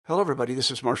Hello, everybody. This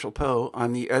is Marshall Poe.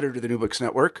 I'm the editor of the New Books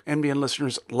Network. NBN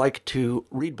listeners like to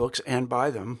read books and buy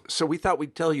them. So we thought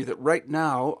we'd tell you that right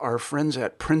now, our friends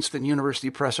at Princeton University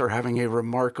Press are having a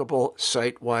remarkable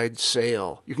site-wide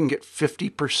sale. You can get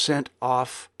 50%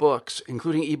 off books,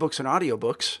 including ebooks and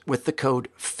audiobooks, with the code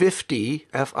 50,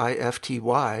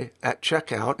 F-I-F-T-Y, at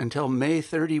checkout until May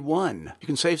 31. You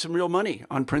can save some real money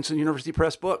on Princeton University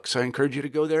Press books. I encourage you to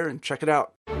go there and check it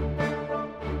out.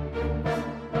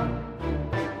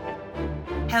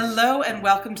 Hello and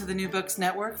welcome to the New Books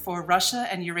Network for Russia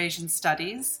and Eurasian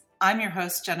Studies. I'm your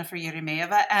host, Jennifer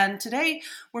Yeremeyeva, and today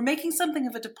we're making something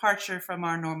of a departure from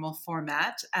our normal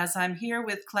format as I'm here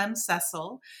with Clem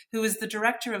Cecil, who is the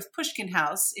director of Pushkin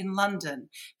House in London,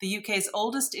 the UK's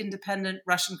oldest independent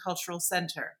Russian cultural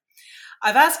centre.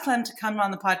 I've asked Clem to come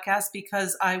on the podcast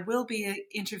because I will be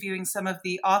interviewing some of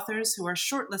the authors who are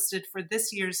shortlisted for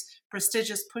this year's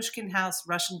prestigious Pushkin House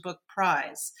Russian Book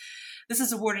Prize. This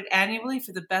is awarded annually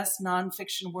for the best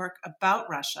nonfiction work about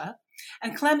Russia.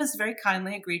 And Clem has very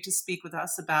kindly agreed to speak with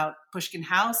us about Pushkin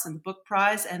House and the book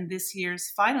prize and this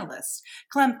year's finalists.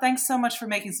 Clem, thanks so much for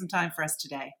making some time for us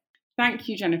today. Thank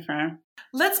you, Jennifer.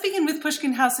 Let's begin with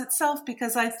Pushkin House itself,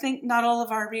 because I think not all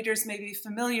of our readers may be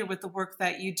familiar with the work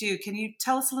that you do. Can you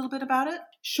tell us a little bit about it?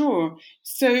 Sure.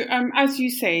 So, as you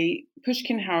say,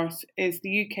 Pushkin House is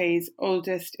the UK's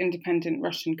oldest independent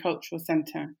Russian cultural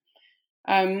centre.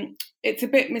 It's a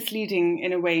bit misleading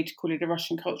in a way to call it a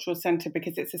Russian cultural centre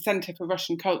because it's a centre for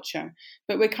Russian culture,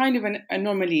 but we're kind of an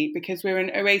anomaly because we're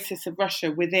an oasis of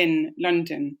Russia within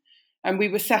London. And we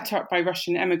were set up by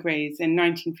Russian émigrés in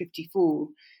 1954,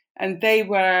 and they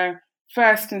were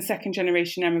first and second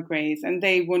generation émigrés, and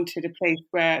they wanted a place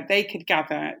where they could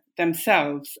gather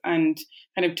themselves and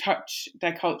kind of touch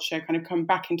their culture, kind of come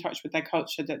back in touch with their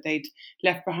culture that they'd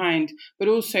left behind. But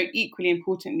also, equally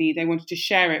importantly, they wanted to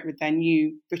share it with their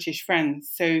new British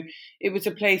friends. So it was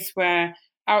a place where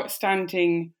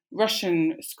outstanding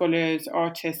Russian scholars,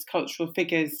 artists, cultural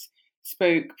figures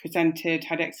spoke, presented,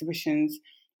 had exhibitions,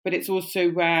 but it's also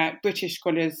where British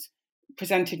scholars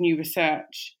presented new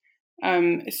research.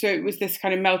 So it was this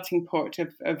kind of melting pot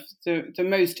of the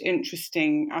most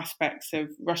interesting aspects of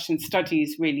Russian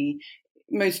studies, really,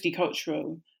 mostly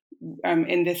cultural,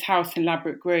 in this house in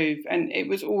Ladbroke Grove. And it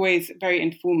was always very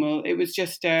informal. It was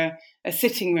just a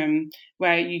sitting room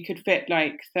where you could fit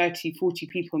like 30, 40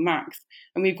 people max.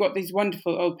 And we've got these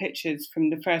wonderful old pictures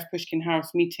from the first Pushkin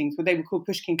House meetings, what they were called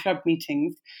Pushkin Club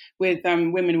meetings, with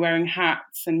women wearing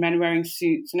hats and men wearing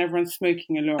suits and everyone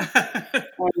smoking a lot.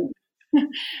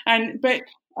 But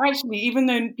actually, even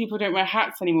though people don't wear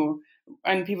hats anymore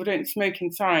and people don't smoke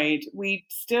inside, we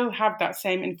still have that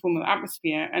same informal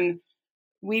atmosphere. And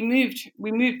we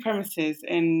moved premises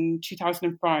in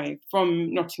 2005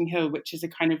 from Notting Hill, which is a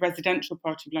kind of residential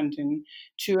part of London,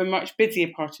 to a much busier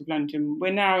part of London.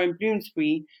 We're now in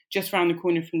Bloomsbury, just around the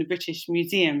corner from the British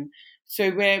Museum. So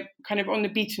we're kind of on the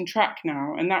beaten track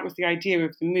now. And that was the idea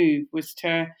of the move, was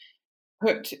to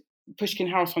put Pushkin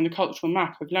House on the cultural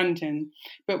map of London,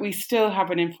 but we still have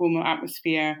an informal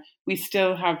atmosphere. We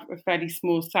still have a fairly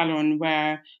small salon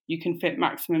where you can fit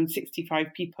maximum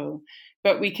 65 people,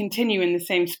 but we continue in the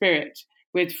same spirit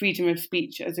with freedom of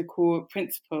speech as a core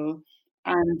principle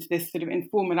and this sort of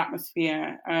informal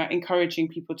atmosphere, encouraging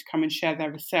people to come and share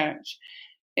their research.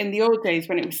 In the old days,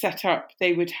 when it was set up,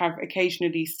 they would have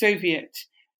occasionally Soviet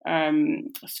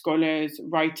scholars,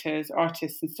 writers,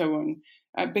 artists, and so on.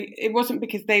 But it wasn't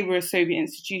because they were a Soviet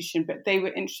institution, but they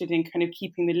were interested in kind of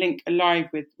keeping the link alive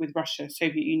with Russia,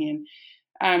 Soviet Union.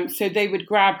 So they would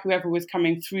grab whoever was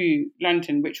coming through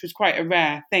London, which was quite a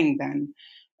rare thing then.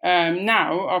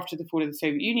 Now, after the fall of the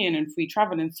Soviet Union and free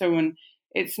travel and so on,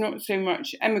 it's not so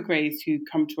much émigrés who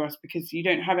come to us, because you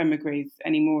don't have émigrés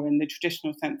anymore in the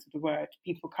traditional sense of the word.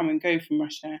 People come and go from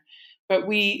Russia. But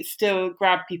we still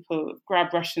grab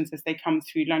Russians as they come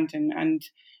through London. And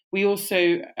we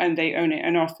also, and they own it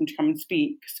and ask them to come and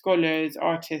speak, scholars,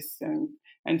 artists,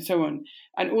 and so on.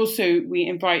 And also we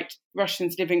invite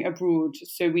Russians living abroad.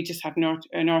 So we just had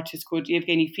an artist called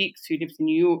Yevgeny Fuchs who lives in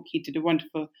New York. He did a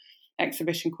wonderful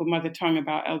exhibition called Mother Tongue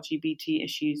about LGBT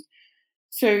issues.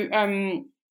 So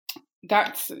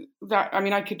that's that. I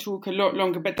mean, I could talk a lot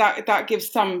longer, but that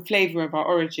gives some flavour of our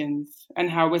origins and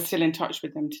how we're still in touch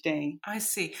with them today. I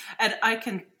see. And I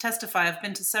can testify, I've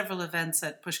been to several events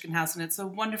at Pushkin House, and it's a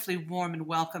wonderfully warm and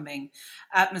welcoming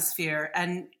atmosphere.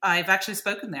 And I've actually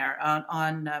spoken there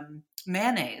on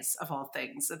mayonnaise, of all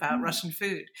things, about Russian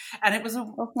food. And it was a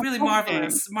really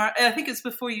marvelous, I think it's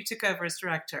before you took over as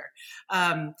director.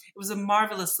 It was a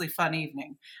marvelously fun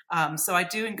evening. So I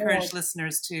do encourage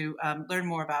listeners to learn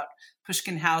more about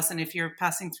Pushkin House and if you're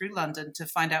passing through London to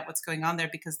find out what's going on there,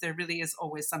 because there really is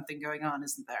always something going on,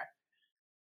 isn't there?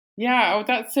 Yeah, oh,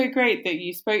 that's so great that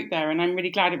you spoke there, and I'm really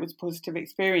glad it was a positive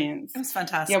experience. It was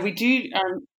fantastic. Yeah, we do.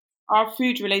 Our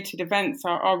food-related events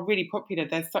are really popular.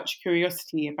 There's such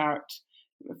curiosity about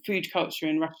food culture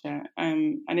in Russia,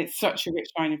 and it's such a rich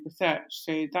line of research.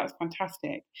 So that's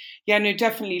fantastic. Yeah, no,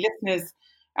 definitely listeners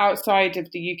outside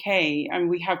of the UK, and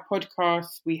we have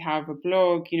podcasts, we have a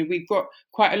blog. We've got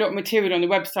quite a lot of material on the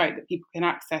website that people can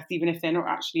access, even if they're not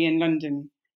actually in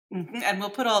London. Mm-hmm. And we'll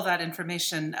put all that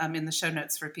information in the show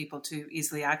notes for people to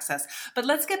easily access. But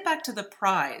let's get back to the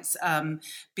prize,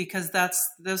 because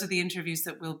those are the interviews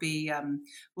that we'll be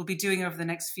doing over the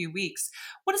next few weeks.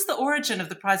 What is the origin of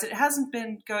the prize? It hasn't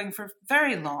been going for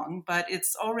very long, but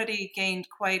it's already gained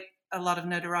quite a lot of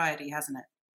notoriety, hasn't it?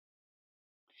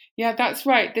 Yeah, that's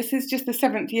right. This is just the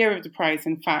 7th year of the prize,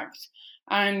 in fact.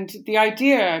 And the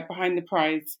idea behind the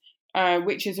prize,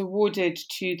 which is awarded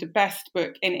to the best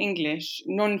book in English,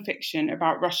 non-fiction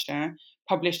about Russia,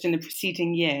 published in the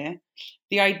preceding year.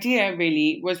 The idea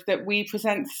really was that we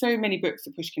present so many books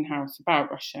at Pushkin House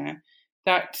about Russia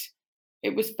that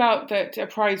it was felt that a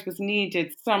prize was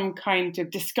needed, some kind of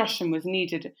discussion was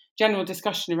needed, general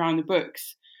discussion around the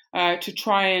books, to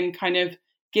try and kind of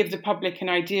give the public an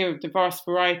idea of the vast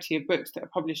variety of books that are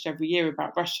published every year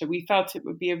about Russia. We felt it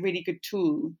would be a really good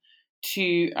tool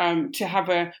to have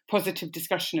a positive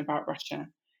discussion about Russia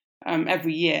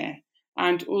every year,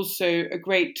 and also a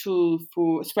great tool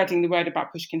for spreading the word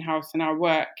about Pushkin House and our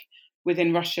work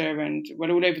within Russia and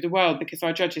all over the world, because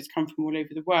our judges come from all over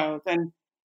the world. And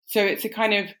so it's a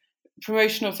kind of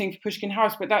promotional thing for Pushkin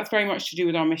House, but that's very much to do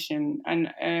with our mission.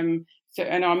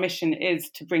 And our mission is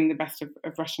to bring the best of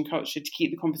Russian culture, to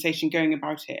keep the conversation going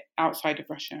about it outside of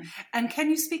Russia. And can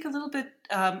you speak a little bit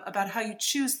about how you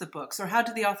choose the books, or how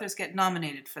do the authors get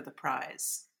nominated for the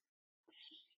prize?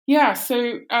 Yeah,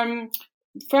 so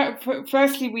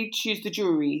firstly, we choose the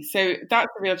jury. So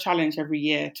that's a real challenge every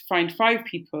year, to find 5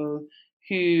 people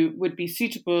who would be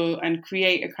suitable and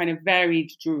create a kind of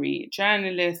varied jury: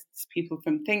 journalists, people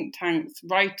from think tanks,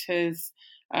 writers,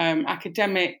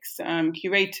 academics,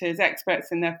 curators,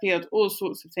 experts in their field, all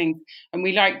sorts of things. And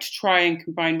we like to try and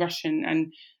combine Russian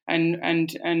and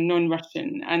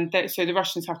non-Russian. And so the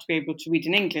Russians have to be able to read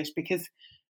in English, because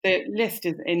the list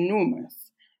is enormous.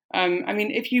 I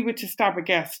mean, if you were to stab a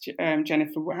guess,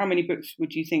 Jennifer, how many books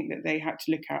would you think that they had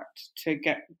to look at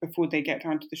before they get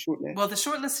down to the shortlist? Well, the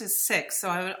shortlist is 6, so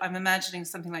I'm imagining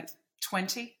something like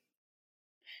 20.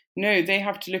 No, they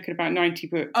have to look at about 90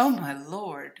 books. Oh my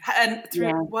Lord! And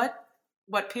through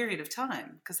what period of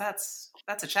time? Because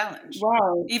that's a challenge.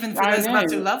 Wow, even for those of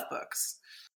us who love books.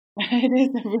 It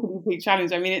is a really big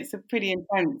challenge. I mean, it's a pretty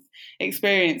intense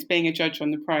experience being a judge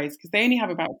on the prize, because they only have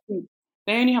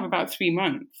about 3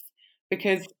 months,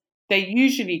 because they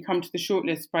usually come to the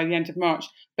shortlist by the end of March,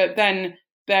 but then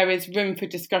there is room for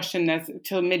discussion. There's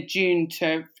till mid-June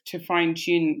to fine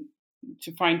tune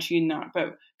that.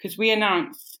 But because we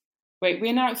announce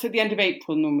at the end of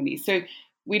April normally, so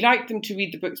we like them to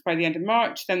read the books by the end of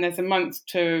March. Then there's a month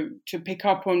to pick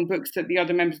up on books that the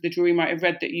other members of the jury might have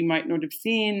read that you might not have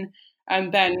seen.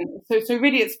 And then, so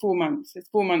really it's 4 months. It's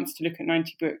 4 months to look at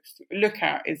 90 books. Look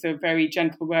at is a very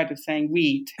gentle word of saying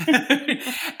read.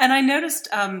 And I noticed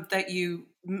that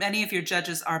many of your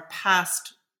judges are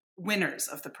past winners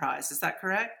of the prize. Is that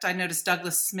correct? I noticed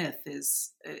Douglas Smith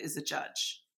is a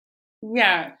judge.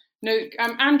 Yeah. No,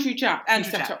 Andrew Jack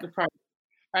set up the prize.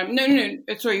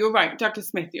 Sorry, you're right. Douglas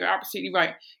Smith, you're absolutely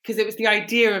right. Because it was the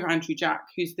idea of Andrew Jack,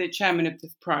 who's the chairman of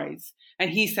this prize,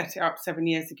 and he set it up 7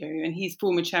 years ago, and he's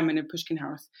former chairman of Pushkin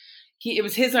House. It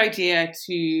was his idea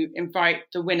to invite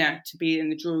the winner to be in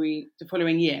the jury the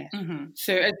following year. Mm-hmm.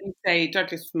 So as you say,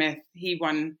 Douglas Smith, he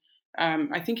won,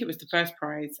 I think it was the first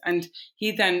prize, and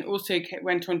he then also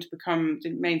went on to become the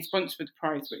main sponsor of the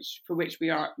prize, for which we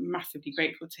are massively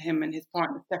grateful to him and his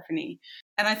partner Stephanie.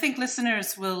 And I think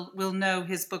listeners will know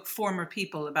his book Former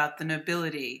People, about the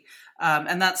nobility,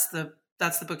 and that's the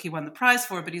book he won the prize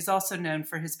for. But he's also known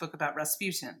for his book about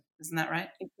Rasputin, isn't that right?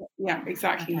 Yeah,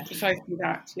 exactly, okay. Precisely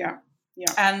that. Yeah.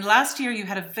 Yeah. And last year you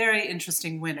had a very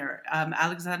interesting winner,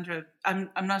 Alexandra. I'm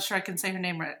not sure I can say her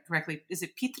name correctly. Is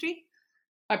it Petri?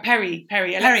 Perry.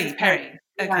 Alexis Perry.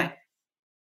 Okay.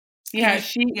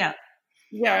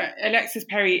 Yeah, Alexis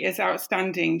Perry is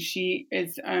outstanding. She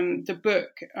is the book,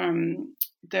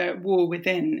 The War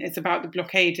Within, is about the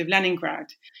blockade of Leningrad,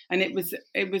 and I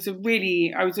was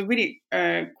really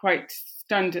quite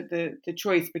stunned at the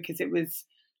choice, because it was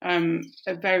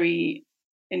a very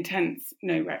intense.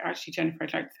 No, actually, Jennifer,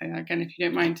 I'd like to say that again if you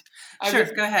don't mind. Sure,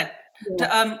 go ahead.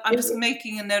 Yeah. I'm just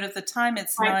making a note of the time.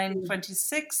 It's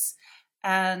 9:26.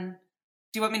 And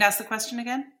do you want me to ask the question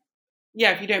again?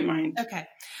 Yeah, if you don't mind. Okay.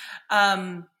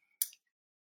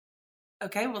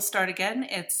 Okay, we'll start again.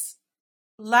 It's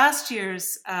last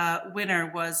year's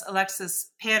winner was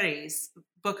Alexis Perry's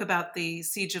book about the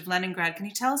siege of Leningrad. Can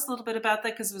you tell us a little bit about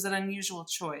that? Because it was an unusual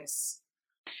choice.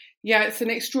 Yeah, it's an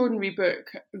extraordinary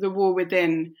book, The War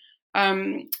Within.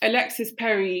 Alexis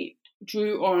Perry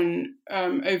drew on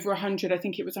over 100, I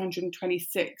think it was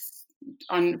 126,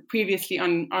 previously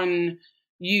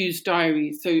unused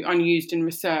diaries, so unused in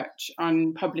research,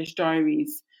 unpublished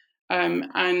diaries,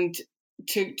 and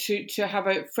to have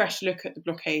a fresh look at the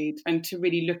blockade and to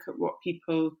really look at what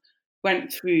people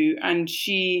went through. And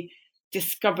she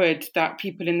discovered that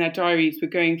people in their diaries were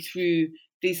going through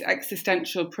these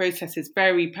existential processes,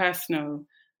 very personal,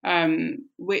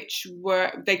 which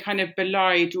were, they kind of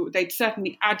belied, or they'd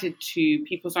certainly added to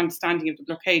people's understanding of the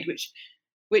blockade,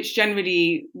 which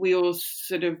generally we all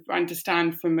sort of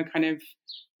understand from a kind of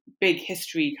big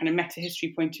history, kind of meta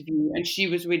history point of view. And she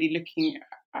was really looking,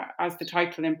 as the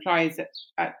title implies,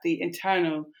 at the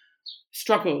internal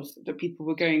struggles that people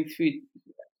were going through.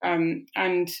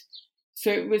 And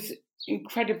so it was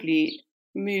incredibly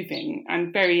moving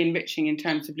and very enriching in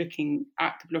terms of looking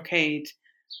at the blockade.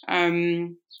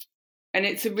 And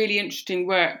it's a really interesting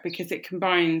work because it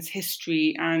combines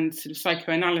history and sort of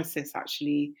psychoanalysis,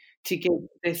 actually, to give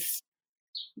this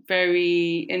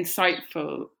very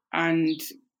insightful and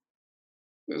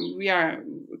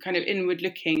kind of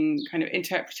inward-looking kind of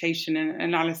interpretation and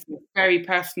analysis, very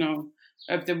personal,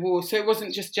 of the war. So it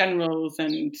wasn't just generals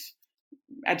and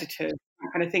editors,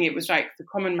 that kind of thing. It was like the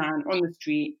common man on the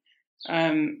street,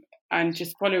 and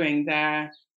just following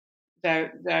their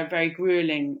very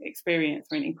grueling experience,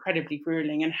 I mean, incredibly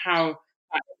grueling, and how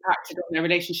that impacted on their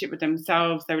relationship with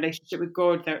themselves, their relationship with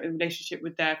God, their relationship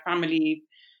with their family.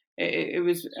 It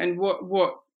was, and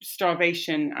what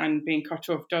starvation and being cut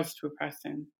off does to a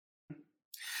person.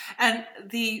 And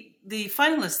the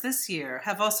finalists this year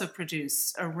have also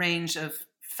produced a range of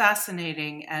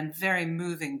fascinating and very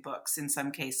moving books in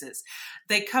some cases.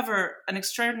 They cover an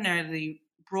extraordinarily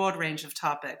broad range of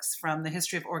topics, from the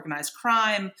history of organized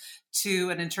crime to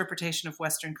an interpretation of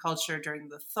Western culture during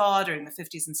the thaw, during the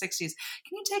 50s and 60s.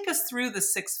 Can you take us through the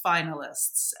 6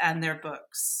 finalists and their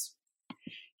books?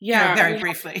 Yeah, very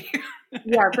briefly.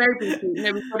 Yeah, very briefly.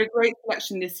 No, we've got a great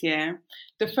selection this year.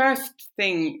 The first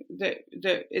thing that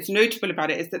is notable about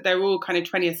it is that they're all kind of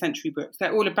 20th century books.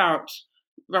 They're all about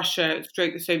Russia,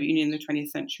 the Soviet Union in the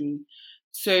 20th century.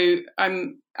 So,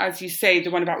 as you say, the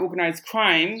one about organised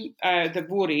crime, the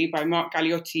Vori by Mark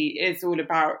Galeotti, is all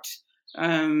about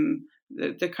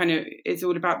is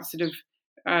all about the sort of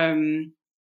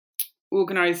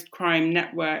organised crime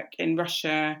network in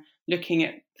Russia, looking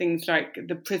at things like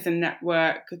the prison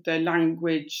network, the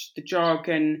language, the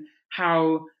jargon,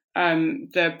 how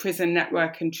the prison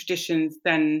network and traditions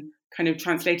then kind of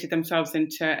translated themselves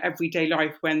into everyday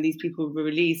life when these people were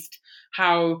released,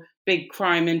 how big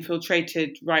crime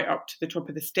infiltrated right up to the top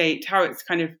of the state, how it's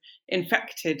kind of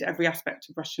infected every aspect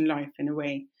of Russian life in a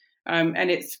way.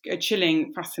 And it's a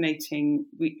chilling, fascinating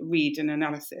read and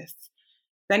analysis.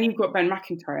 Then you've got Ben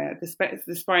Macintyre, the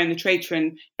Spy and the Traitor.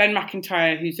 And Ben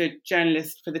Macintyre, who's a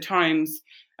journalist for The Times,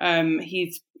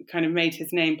 he's kind of made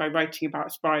his name by writing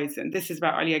about spies. And this is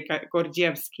about Ilya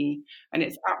Gordievsky. And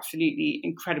it's absolutely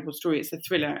incredible story. It's a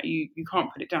thriller. You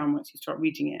can't put it down once you start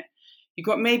reading it. You've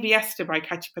got Maybe Esther by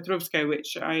Katya Petrovskaya,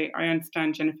 which I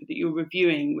understand, Jennifer, that you're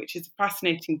reviewing, which is a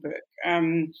fascinating book.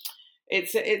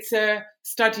 It's a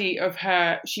study of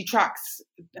her. She tracks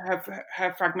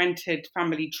her fragmented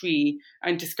family tree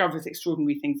and discovers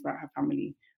extraordinary things about her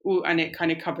family. And it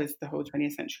kind of covers the whole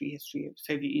 20th century history of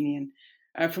the Soviet Union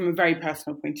from a very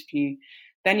personal point of view.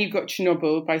 Then you've got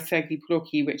Chernobyl by Sergei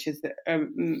Plokhy, which is a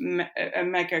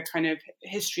mega kind of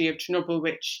history of Chernobyl,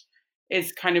 which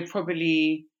is kind of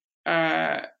probably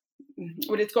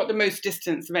it's got the most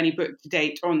distance of any book to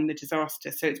date on the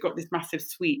disaster. So it's got this massive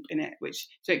sweep in it,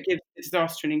 so it gives the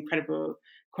disaster an incredible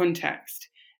context.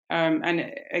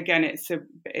 And again, it's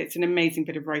an amazing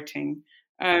bit of writing.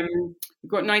 We've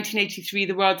got 1983,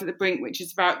 The World's at the Brink, which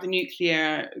is about the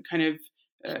nuclear kind of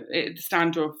the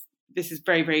standoff. This is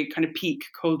very, very kind of peak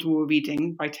Cold War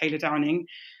reading by Taylor Downing.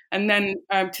 And then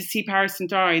To See Paris and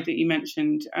Die that you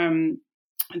mentioned,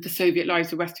 The Soviet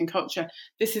Lives of Western Culture.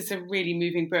 This is a really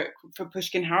moving book for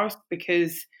Pushkin House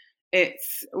because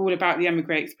it's all about the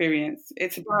emigre experience.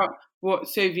 It's about what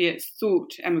Soviets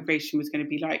thought emigration was going to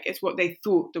be like. It's what they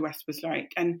thought the West was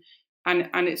like. And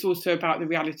it's also about the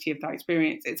reality of that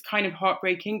experience. It's kind of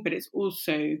heartbreaking, but it's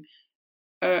also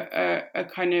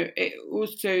it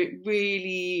also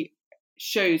really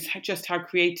shows just how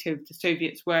creative the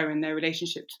Soviets were in their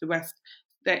relationship to the West.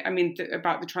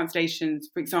 About the translations,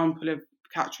 for example, of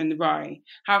Catcher in the Rye,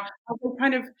 how they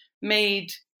kind of made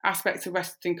aspects of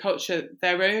Western culture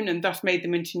their own and thus made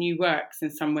them into new works in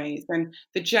some ways, and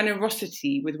the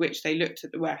generosity with which they looked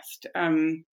at the West.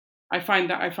 I find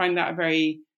that a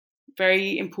very,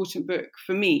 very important book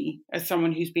for me as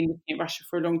someone who's been looking at Russia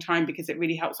for a long time, because it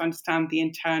really helps understand the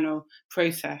internal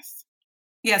process.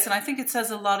 Yes, and I think it says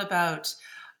a lot about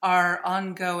our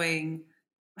ongoing,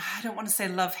 I don't want to say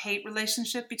love-hate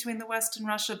relationship between the West and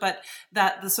Russia, but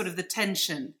that the sort of the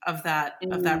tension of that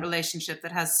relationship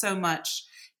that has so much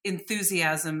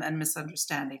enthusiasm and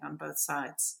misunderstanding on both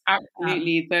sides.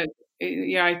 Absolutely.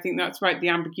 I think that's right. The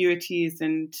ambiguities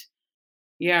and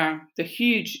the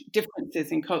huge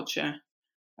differences in culture.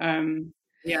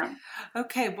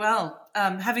 Okay, well,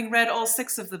 having read all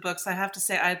 6 of the books, I have to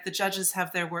say the judges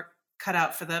have their work cut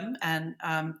out for them, and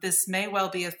this may well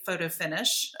be a photo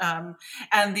finish.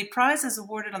 And the prize is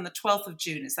awarded on the 12th of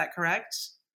June. Is that correct?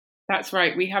 That's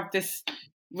right. We have this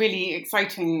really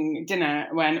exciting dinner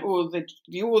when all the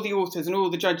authors and all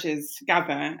the judges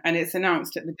gather, and it's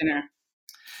announced at the dinner.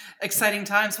 Exciting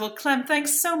times. Well, Clem,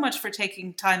 thanks so much for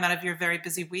taking time out of your very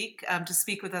busy week to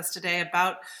speak with us today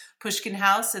about Pushkin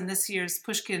House and this year's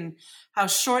Pushkin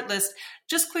House shortlist.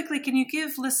 Just quickly, can you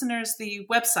give listeners the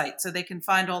website so they can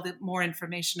find all the more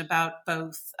information about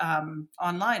both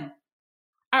online?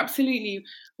 Absolutely.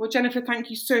 Well, Jennifer, thank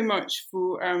you so much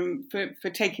for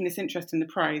taking this interest in the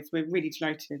prize. We're really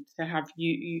delighted to have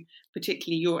you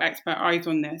particularly your expert eyes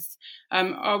on this.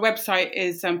 Our website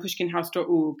is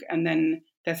pushkinhouse.org, and then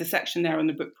there's a section there on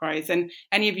the book prize. And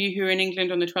any of you who are in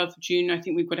England on the 12th of June, I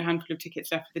think we've got a handful of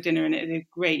tickets left for the dinner, and it's a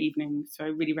great evening. So I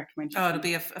really recommend it. Oh, it'll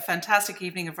be a fantastic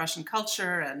evening of Russian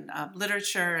culture and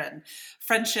literature and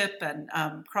friendship and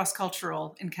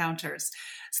cross-cultural encounters.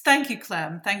 So thank you,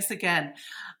 Clem. Thanks again.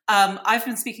 I've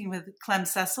been speaking with Clem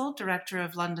Cecil, director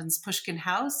of London's Pushkin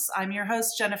House. I'm your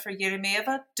host, Jennifer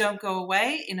Yeremeyeva. Don't go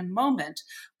away. In a moment,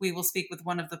 we will speak with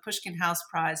one of the Pushkin House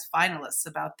Prize finalists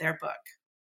about their book.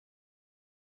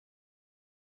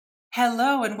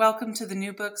 Hello and welcome to the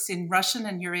New Books in Russian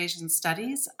and Eurasian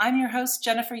Studies. I'm your host,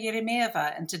 Jennifer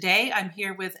Yeremeyeva, and today I'm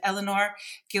here with Eleanor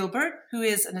Gilbert, who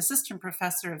is an assistant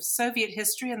professor of Soviet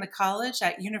history in the college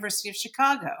at University of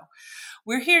Chicago.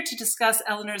 We're here to discuss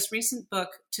Eleanor's recent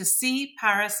book, To See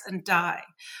Paris and Die,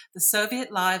 The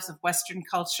Soviet Lives of Western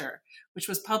Culture, which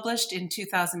was published in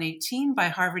 2018 by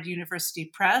Harvard University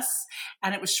Press,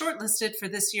 and it was shortlisted for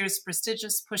this year's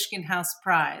prestigious Pushkin House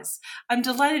Prize. I'm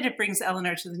delighted it brings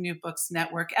Eleanor to the New Books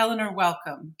Network. Eleanor,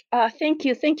 welcome. Thank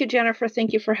you. Thank you, Jennifer.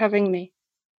 Thank you for having me.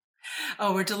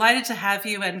 Oh, we're delighted to have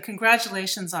you, and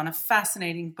congratulations on a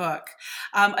fascinating book.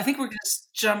 I think we're going to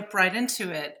jump right into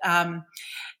it.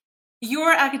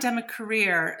 Your academic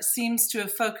career seems to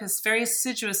have focused very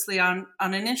assiduously on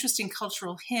an interesting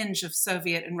cultural hinge of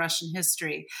Soviet and Russian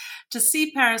history. To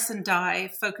See Paris and Die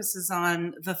focuses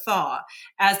on the thaw,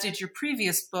 as did your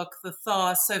previous book, The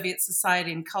Thaw, Soviet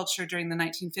Society and Culture During the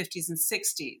 1950s and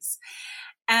 60s.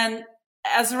 And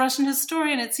as a Russian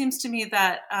historian, it seems to me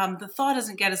that the thaw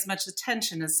doesn't get as much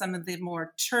attention as some of the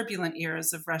more turbulent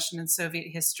eras of Russian and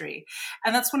Soviet history.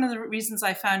 And that's one of the reasons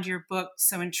I found your book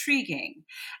so intriguing.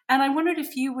 And I wondered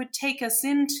if you would take us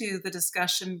into the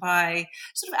discussion by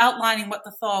sort of outlining what the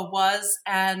thaw was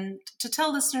and to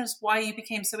tell listeners why you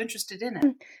became so interested in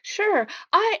it. Sure.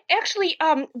 I actually,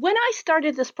 when I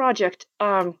started this project,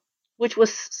 which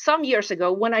was some years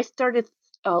ago, when I started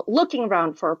looking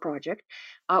around for a project,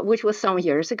 which was some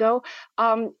years ago,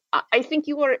 I think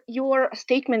your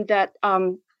statement that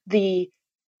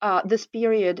this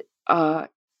period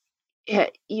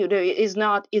has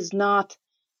not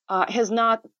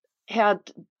had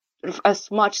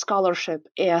as much scholarship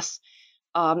as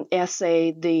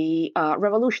say the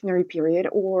revolutionary period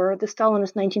or the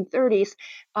Stalinist 1930s.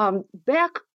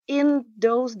 Back in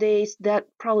those days, that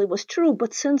probably was true,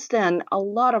 but since then, a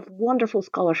lot of wonderful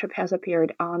scholarship has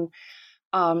appeared on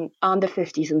the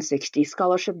 50s and 60s,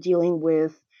 scholarship dealing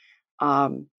with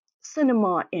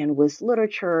cinema and with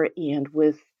literature and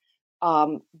with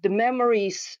the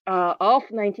memories of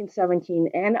 1917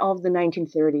 and of the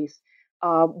 1930s,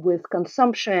 with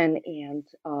consumption and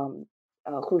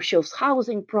Khrushchev's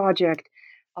housing project,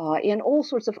 and all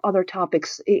sorts of other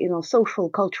topics, social,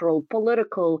 cultural,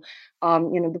 political,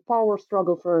 the power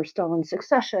struggle for Stalin's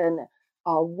succession,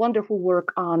 wonderful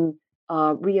work on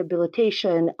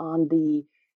rehabilitation, on the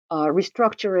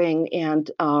restructuring and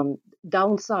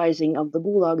downsizing of the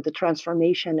Gulag, the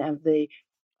transformation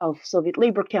of Soviet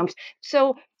labor camps.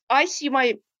 So I see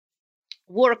my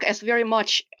work as very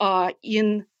much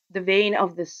in the vein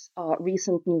of this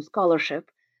recent new scholarship,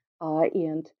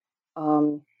 and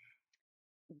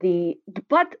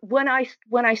but when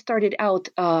I started out,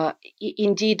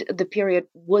 indeed the period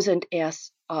wasn't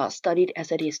as studied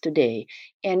as it is today,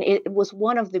 and it was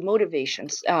one of the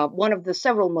motivations, one of the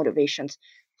several motivations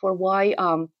for why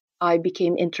I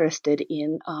became interested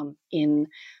in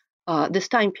this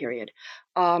time period,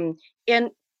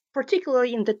 and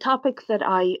particularly in the topic that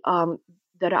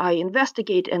I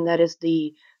investigate, and that is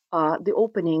the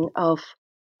opening of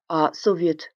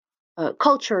Soviet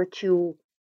culture to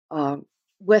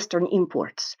Western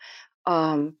imports.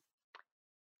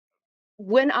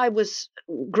 When I was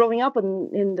growing up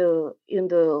in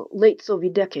the late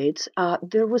Soviet decades,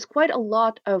 there was quite a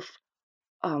lot of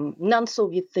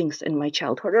non-Soviet things in my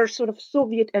childhood, or sort of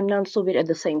Soviet and non-Soviet at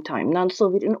the same time,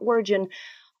 non-Soviet in origin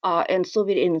and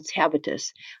Soviet in its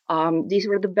habitus. These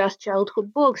were the best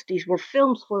childhood books. These were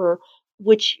films for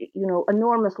which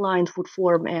enormous lines would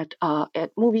form at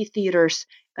movie theaters,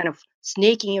 kind of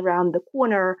snaking around the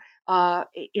corner,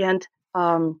 and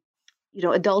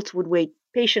adults would wait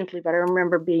patiently. But I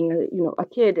remember being a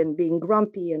kid and being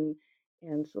grumpy and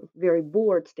sort of very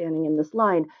bored standing in this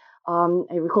line.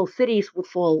 I recall cities would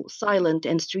fall silent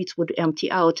and streets would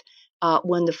empty out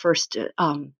when the first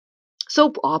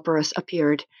soap operas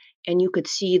appeared, and you could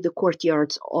see the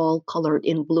courtyards all colored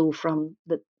in blue from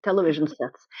the television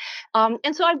sets.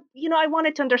 And so I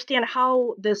wanted to understand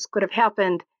how this could have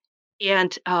happened,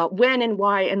 and when and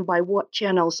why and by what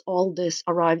channels all this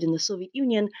arrived in the Soviet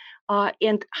Union,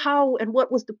 and how and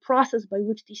what was the process by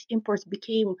which these imports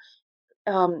became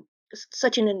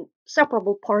such an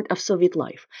inseparable part of Soviet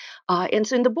life. And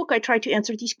so in the book, I tried to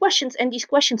answer these questions, and these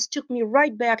questions took me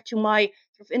right back to my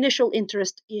sort of initial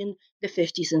interest in the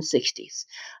 50s and 60s.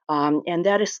 And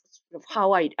that is sort of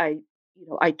how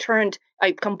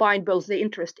I combined both the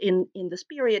interest in this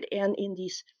period and in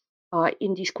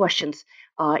these questions.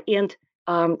 And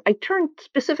I turned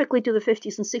specifically to the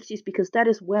 50s and 60s because that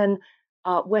is when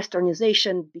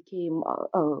Westernization became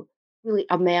really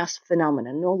a mass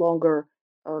phenomenon, no longer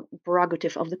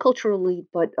prerogative of the cultural elite,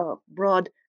 but broad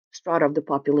strata of the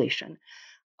population.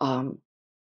 So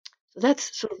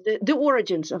that's sort of the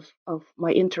origins of my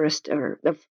interest, or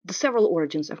of the several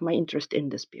origins of my interest in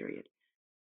this period.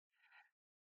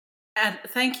 And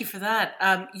thank you for that.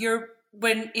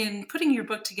 When in putting your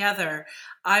book together,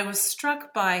 I was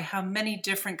struck by how many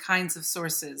different kinds of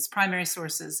sources, primary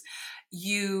sources,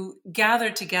 you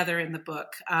gathered together in the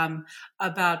book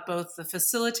about both the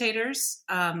facilitators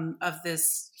of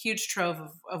this huge trove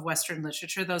of Western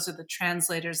literature. Those are the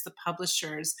translators, the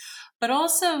publishers, but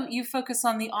also you focus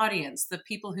on the audience, the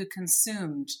people who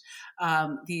consumed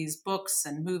these books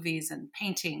and movies and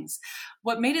paintings.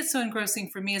 What made it so engrossing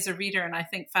for me as a reader, and I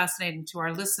think fascinating to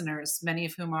our listeners, many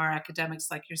of whom are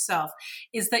academics like yourself,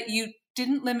 is that you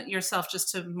didn't limit yourself just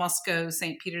to Moscow,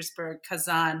 St. Petersburg,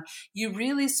 Kazan. You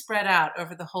really spread out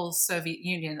over the whole Soviet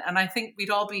Union. And I think we'd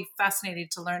all be fascinated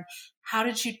to learn, how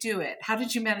did you do it? How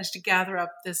did you manage to gather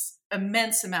up this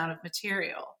immense amount of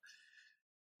material?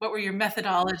 What were your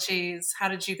methodologies? How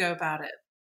did you go about it?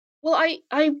 Well,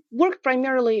 I worked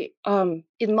primarily in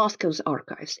Moscow's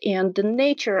archives, and the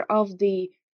nature of the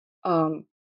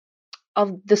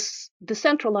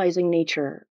decentralizing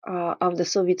nature of the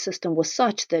Soviet system was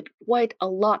such that quite a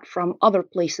lot from other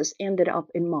places ended up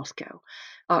in Moscow.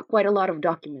 Quite a lot of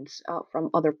documents from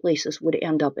other places would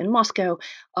end up in Moscow,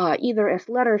 either as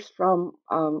letters from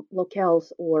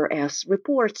locales or as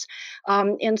reports.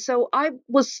 And so I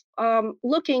was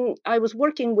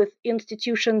working with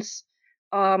institutions,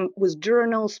 with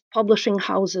journals, publishing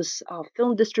houses,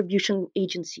 film distribution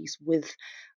agencies, with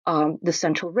the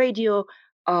Central Radio,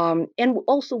 and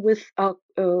also with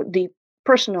the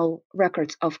personal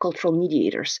records of cultural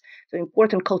mediators, so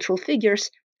important cultural figures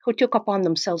who took upon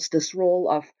themselves this role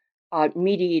of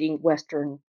mediating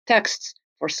Western texts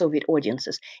for Soviet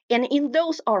audiences. And in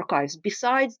those archives,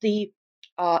 besides the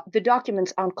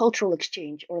documents on cultural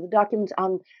exchange, or the documents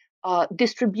on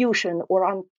distribution, or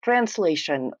on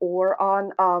translation, or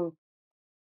on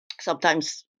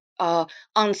sometimes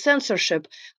on censorship,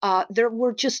 there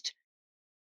were just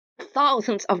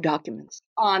thousands of documents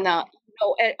on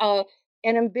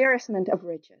an embarrassment of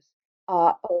riches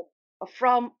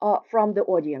from the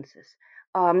audiences.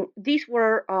 These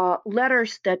were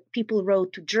letters that people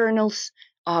wrote to journals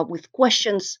with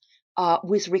questions,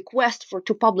 with requests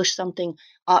to publish something.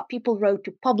 People wrote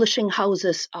to publishing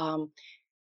houses,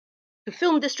 to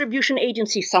film distribution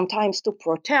agencies, sometimes to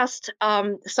protest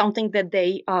something that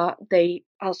they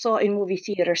saw in movie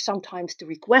theaters, sometimes to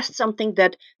request something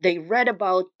that they read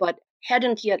about but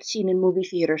hadn't yet seen in movie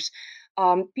theaters.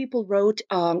 People wrote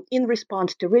in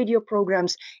response to radio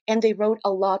programs, and they wrote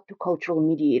a lot to cultural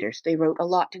mediators. They wrote a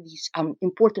lot to these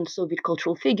important Soviet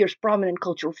cultural figures, prominent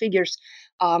cultural figures,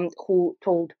 who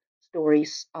told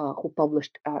stories, who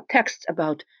published texts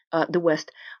about the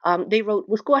West. They wrote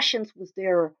with questions, with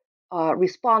their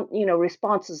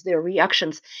responses, their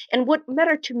reactions. And what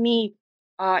mattered to me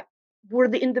were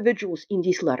the individuals in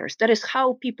these letters. That is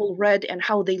how people read and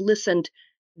how they listened,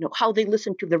 how they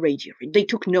listened to the radio. They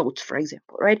took notes, for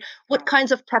example, right? What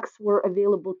kinds of texts were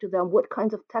available to them? What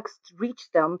kinds of texts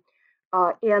reached them,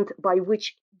 and by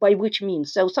which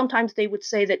means? So sometimes they would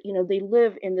say that they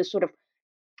live in this sort of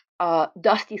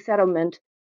dusty settlement,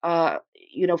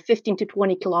 15 to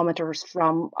 20 kilometers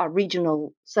from a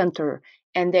regional center,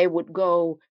 and they would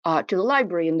go to the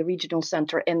library in the regional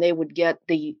center, and they would get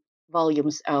the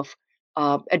volumes of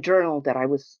a journal that I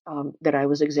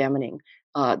was examining,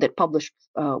 that published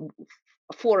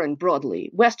foreign, broadly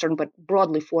Western, but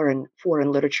broadly foreign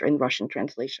literature in Russian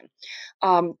translation.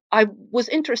 I was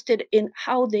interested in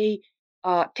how they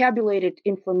tabulated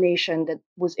information that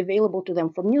was available to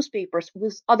them from newspapers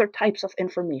with other types of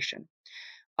information.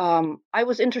 I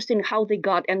was interested in how they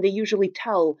got, and they usually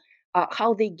tell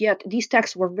how they get. These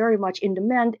texts were very much in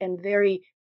demand and very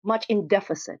much in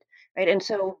deficit, right? And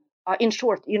so, in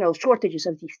short, shortages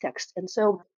of these texts. And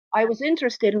so, I was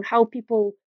interested in how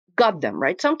people got them,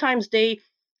 right? Sometimes they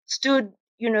stood,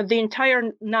 the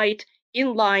entire night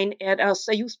in line at a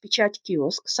Soyuz Pechat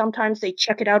kiosk. Sometimes they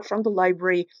check it out from the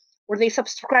library, or they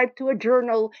subscribe to a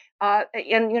journal.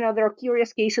 And there are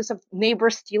curious cases of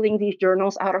neighbors stealing these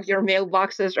journals out of your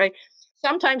mailboxes, right?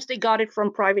 Sometimes they got it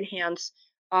from private hands.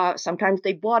 Sometimes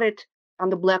they bought it on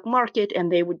the black market,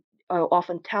 and they would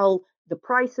often tell the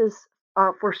prices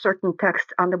for certain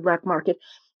texts on the black market.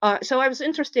 So I was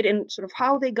interested in sort of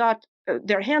how they got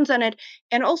their hands on it,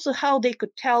 and also how they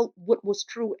could tell what was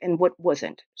true and what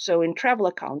wasn't. So in travel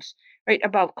accounts, right,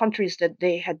 about countries that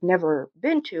they had never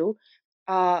been to,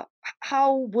 how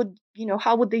would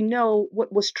they know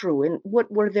what was true, and what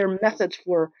were their methods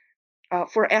for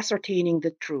ascertaining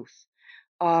the truth?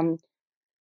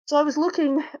 So I was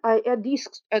looking at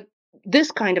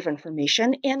this kind of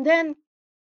information, and then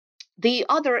the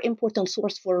other important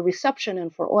source for reception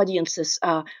and for audiences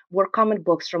were comic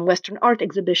books from Western art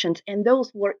exhibitions, and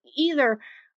those were either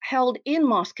held in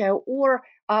Moscow, or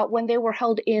when they were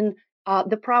held in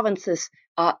the provinces,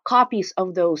 copies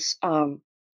of those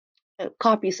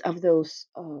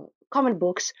comic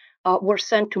books were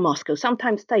sent to Moscow,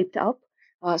 sometimes typed up.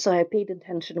 So I paid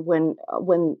attention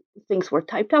when things were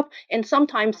typed up, and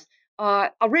sometimes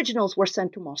originals were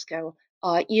sent to Moscow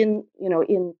in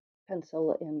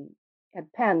pencil and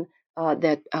pen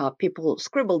that people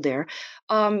scribbled there.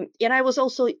 And I was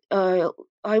also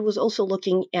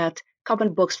looking at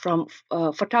comic books from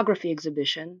photography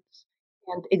exhibitions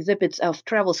and exhibits of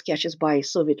travel sketches by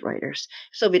Soviet artists.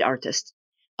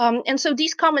 And so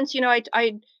these comments,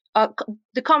 the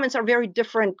comments are very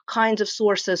different kinds of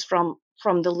sources from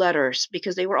the letters,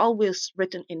 because they were always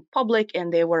written in public,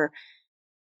 and they were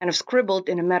kind of scribbled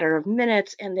in a matter of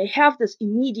minutes, and they have this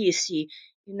immediacy,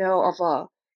 of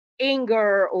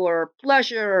anger or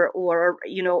pleasure, or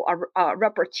a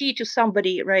repartee to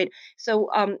somebody, right?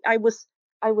 So I was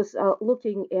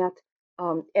looking at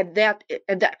that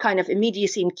kind of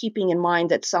immediacy, and keeping in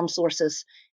mind that some sources,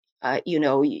 letters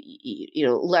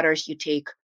you take,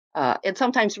 and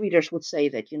sometimes readers would say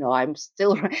that, I'm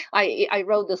still, I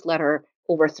wrote this letter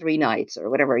over 3 nights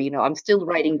or whatever, I'm still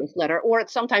writing this letter. Or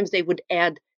sometimes they would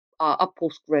add a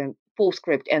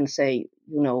postscript and say,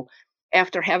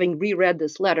 after having reread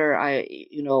this letter,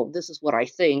 this is what I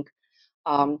think.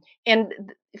 And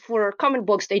for comic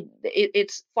books,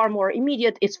 it's far more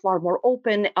immediate. It's far more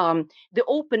open.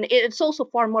 It's also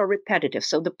far more repetitive.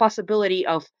 So the possibility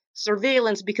of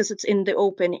surveillance, because it's in the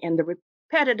open, and the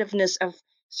repetitiveness of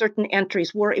certain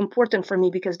entries were important for me,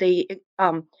 because they,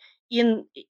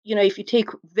 if you take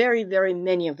very, very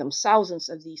many of them, thousands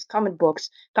of these comic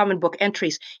book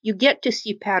entries, you get to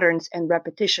see patterns and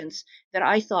repetitions that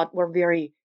I thought were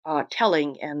very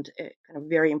telling and kind of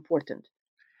very important.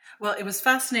 Well, it was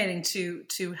fascinating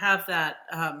to have that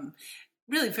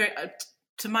really very,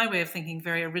 to my way of thinking,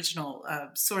 very original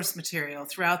source material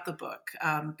throughout the book,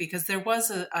 because there was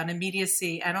an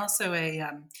immediacy, and also the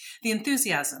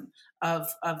enthusiasm of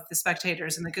the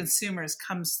spectators and the consumers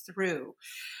comes through.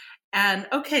 And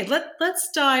okay, let's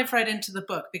dive right into the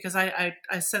book, because I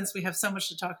sense we have so much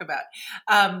to talk about.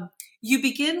 You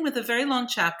begin with a very long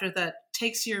chapter that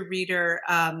takes your reader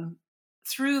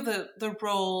through the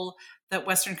role that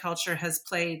Western culture has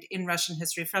played in Russian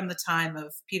history from the time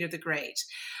of Peter the Great.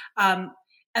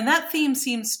 And that theme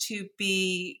seems to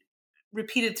be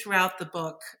repeated throughout the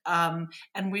book.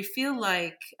 And we feel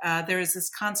like there is this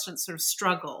constant sort of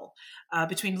struggle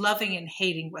between loving and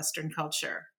hating Western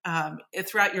culture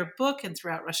throughout your book and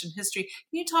throughout Russian history.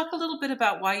 Can you talk a little bit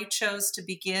about why you chose to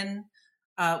begin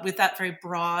with that very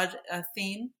broad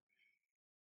theme?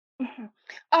 Mhm.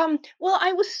 Well,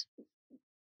 I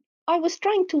was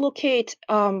trying to locate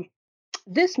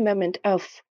this moment of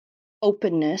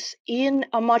openness in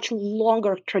a much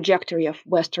longer trajectory of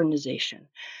Westernization.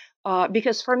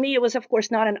 Because for me, it was, of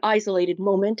course, not an isolated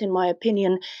moment. In my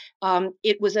opinion,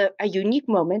 it was a unique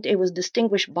moment. It was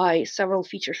distinguished by several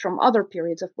features from other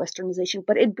periods of Westernization,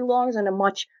 but it belongs in a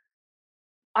much,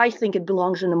 I think it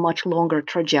belongs in a much longer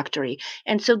trajectory.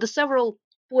 And so the several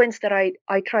points that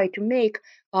I try to make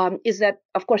is that,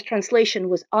 of course, translation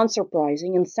was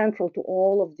unsurprising and central to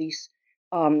all of these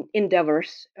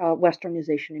endeavors,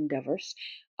 Westernization endeavors.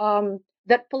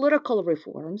 That political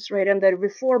reforms, right, and the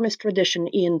reformist tradition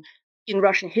in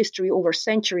Russian history over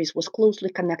centuries was closely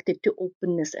connected to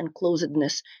openness and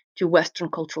closedness to Western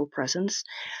cultural presence.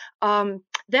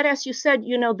 That, as you said,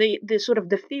 the sort of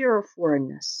the fear of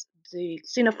foreignness, the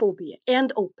xenophobia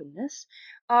and openness,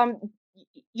 um,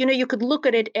 you could look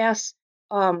at it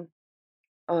um,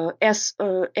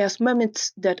 as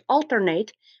moments that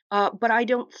alternate, but I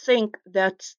don't think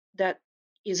that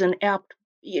is an apt.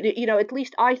 At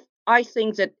least I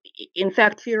think that in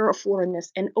fact fear of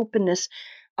foreignness and openness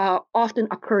often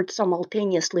occurred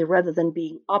simultaneously rather than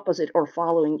being opposite or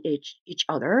following each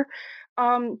other.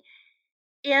 Um,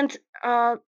 and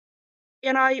uh,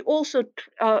 and I also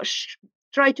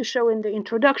try to show in the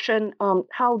introduction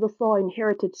how the Thaw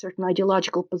inherited certain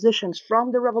ideological positions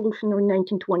from the revolutionary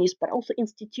 1920s, but also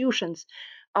institutions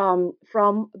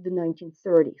from the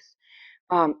 1930s.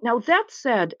 Now, that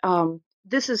said,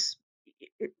 this is,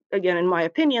 again, in my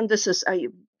opinion, this is a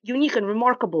unique and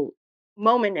remarkable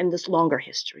moment in this longer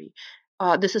history.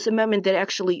 This is a moment that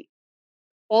actually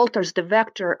alters the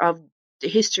vector of the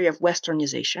history of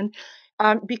Westernization,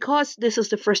 because this is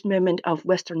the first moment of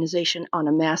Westernization on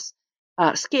a mass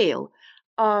scale.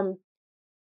 Um,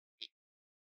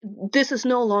 this is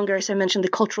no longer, as I mentioned, the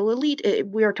cultural elite.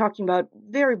 We are talking about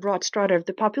very broad strata of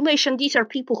the population. These are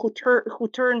people who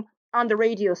turn on the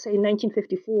radio, say in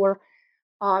 1954,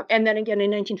 and then again in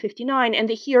 1959, and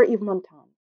they hear Yves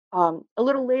Montand. A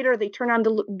little later, they turn on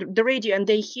the radio and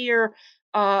they hear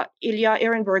Ilya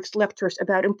Ehrenberg's lectures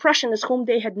about Impressionists whom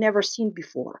they had never seen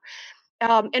before.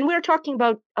 And we're talking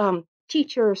about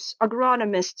teachers,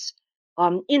 agronomists,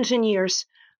 engineers.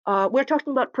 We're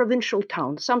talking about provincial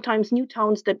towns, sometimes new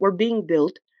towns that were being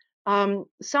built,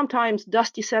 sometimes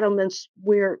dusty settlements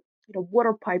where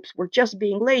water pipes were just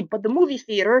being laid, but the movie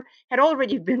theater had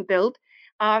already been built,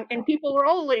 and people were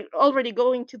already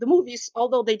going to the movies,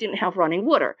 although they didn't have running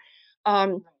water.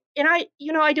 And I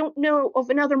don't know of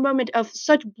another moment of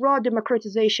such broad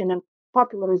democratization and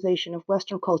popularization of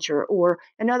Western culture, or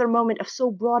another moment of so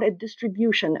broad a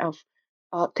distribution of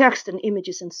text and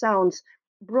images and sounds,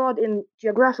 broad in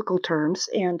geographical terms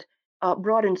and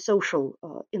broad in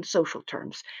social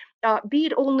terms. Be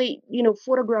it only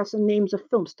photographs and names of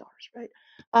film stars, right?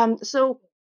 So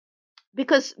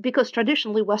because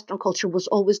traditionally Western culture was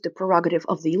always the prerogative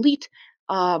of the elite,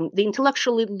 the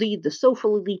intellectual elite, the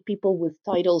social elite, people with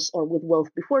titles or with wealth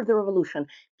before the revolution,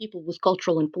 people with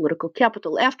cultural and political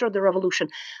capital after the revolution.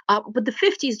 But the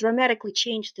 50s dramatically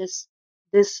changed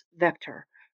this vector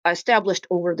established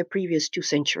over the previous 2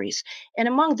 centuries. And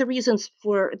among the reasons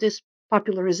for this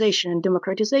popularization and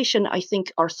democratization, I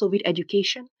think, are Soviet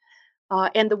education.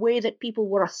 And the way that people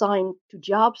were assigned to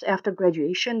jobs after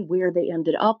graduation, where they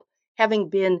ended up, having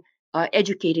been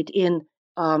educated in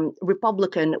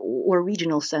Republican or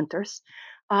regional centers.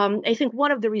 I think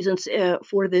one of the reasons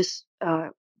for this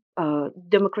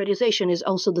democratization is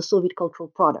also the Soviet cultural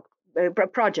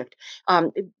project,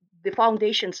 the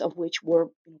foundations of which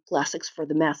were classics for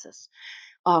the masses.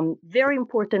 Very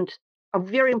important, a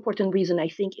very important reason, I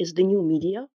think, is the new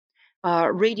media.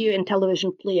 Radio and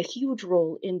television play a huge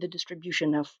role in the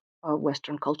distribution of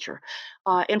Western culture.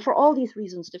 And for all these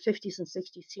reasons, the 50s and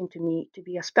 60s seem to me to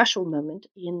be a special moment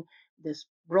in this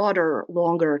broader,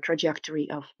 longer trajectory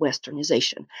of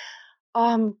Westernization.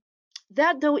 Um,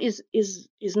 that, though, is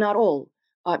not all,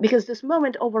 because this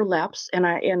moment overlaps,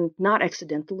 and not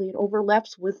accidentally, it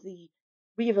overlaps with the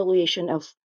reevaluation of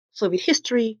Soviet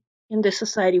history in this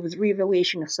society, with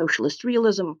reevaluation of socialist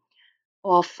realism,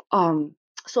 of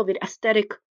Soviet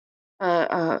aesthetic,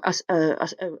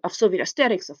 of Soviet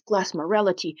aesthetics, of class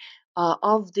morality,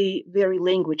 of the very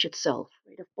language itself,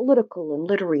 right, of political and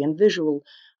literary and visual,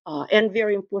 and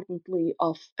very importantly,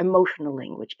 of emotional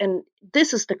language. And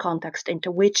this is the context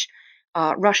into which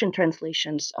Russian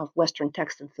translations of Western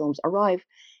texts and films arrive,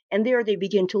 and there they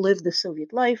begin to live the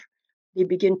Soviet life. They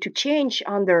begin to change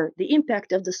under the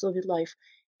impact of the Soviet life,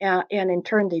 and in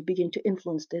turn, they begin to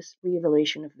influence this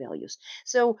reevaluation of values.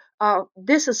 So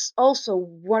this is also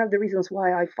one of the reasons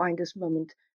why I find this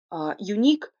moment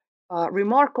unique,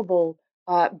 remarkable,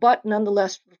 but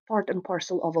nonetheless part and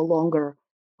parcel of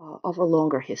a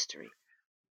longer history.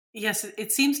 Yes,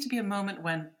 it seems to be a moment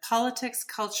when politics,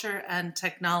 culture, and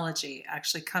technology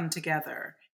actually come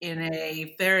together in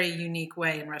a very unique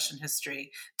way in Russian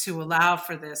history to allow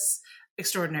for this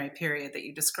extraordinary period that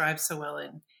you described so well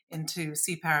into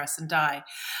See Paris and Die.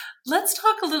 Let's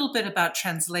talk a little bit about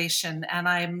translation, and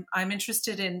I'm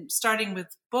interested in starting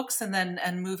with books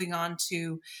and moving on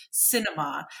to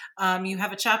cinema. You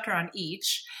have a chapter on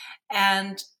each,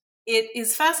 and it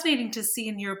is fascinating to see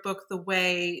in your book the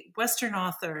way Western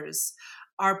authors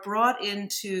are brought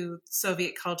into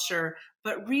Soviet culture,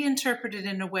 but reinterpreted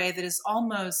in a way that is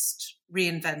almost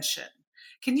reinvention.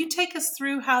 Can you take us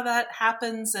through how that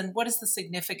happens and what is the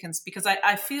significance? Because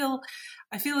I feel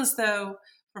as though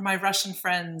for my Russian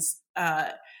friends,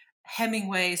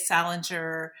 Hemingway,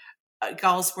 Salinger,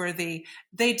 Galsworthy,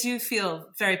 they do feel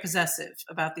very possessive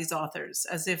about these authors,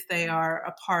 as if they are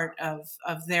a part of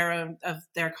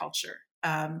their culture,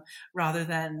 rather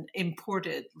than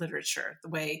imported literature, the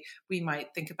way we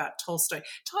might think about Tolstoy.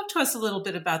 Talk to us a little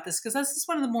bit about this, because this is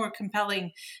one of the more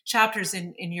compelling chapters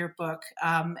in your book,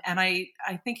 and I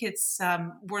think it's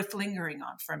worth lingering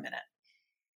on for a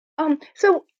minute.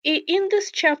 So in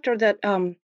this chapter that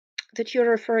you're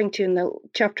referring to, in the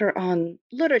chapter on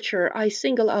literature, I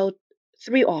single out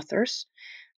 3 authors,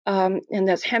 and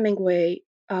that's Hemingway,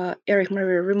 Erich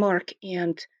Maria Remarque,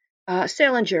 and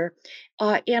Salinger.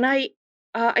 And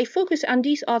I focus on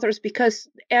these authors because,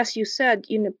 as you said,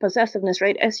 possessiveness,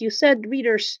 right? As you said,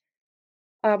 readers,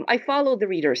 I follow the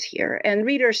readers here, and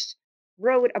readers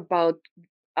wrote about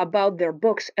their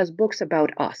books as books about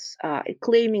us,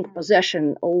 claiming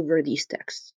possession over these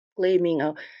texts, claiming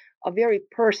a very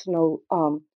personal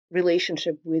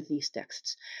relationship with these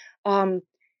texts.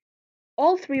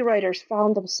 All 3 writers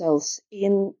found themselves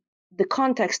in the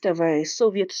context of a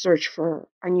Soviet search for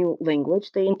a new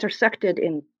language. They intersected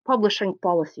in publishing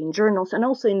policy in journals and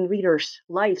also in readers'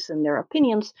 lives and their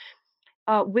opinions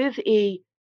with a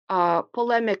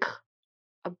polemic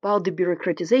about the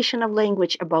bureaucratization of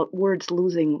language, about words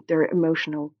losing their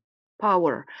emotional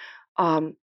power.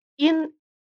 In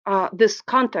this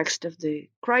context of the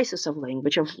crisis of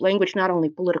language not only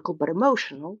political but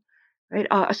emotional, right?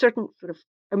 A certain sort of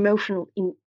emotional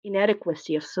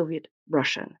inadequacy of Soviet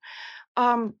Russian,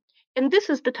 and this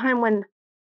is the time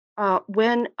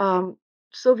when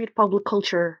Soviet public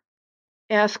culture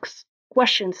asks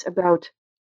questions about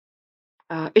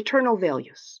eternal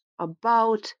values,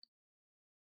 about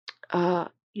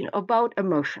about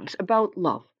emotions, about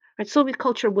love. Right? Soviet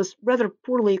culture was rather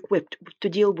poorly equipped to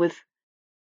deal with,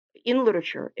 in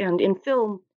literature and in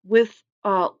film, with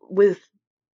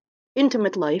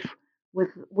intimate life,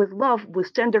 with love,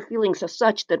 with tender feelings as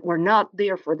such that were not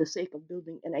there for the sake of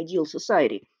building an ideal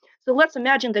society. So let's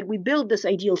imagine that we build this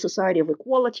ideal society of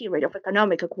equality, right, of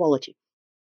economic equality.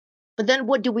 But then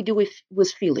what do we do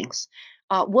with feelings?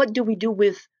 What do we do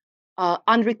with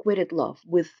unrequited love,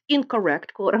 with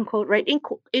incorrect, quote unquote, right,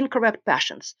 incorrect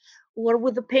passions, or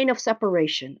with the pain of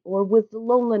separation, or with the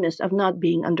loneliness of not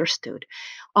being understood?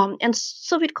 And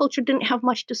Soviet culture didn't have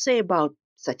much to say about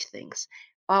such things.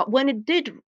 When it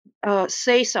did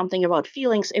say something about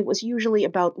feelings, it was usually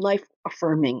about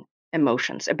life-affirming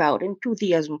emotions, about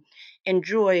enthusiasm and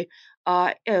joy.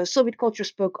 Soviet culture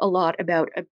spoke a lot about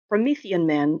a Promethean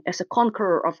man as a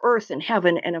conqueror of earth and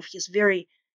heaven and of his very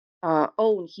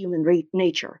own human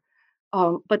nature.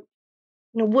 But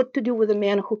what to do with a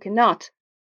man who cannot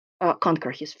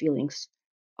conquer his feelings?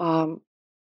 What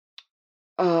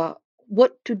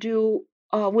to do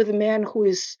with a man who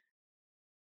is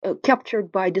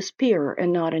captured by despair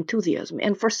and not enthusiasm?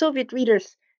 And for Soviet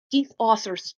readers, these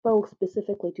authors spoke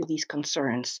specifically to these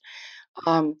concerns.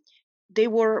 They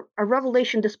were a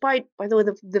revelation, despite, by the way,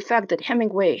 the fact that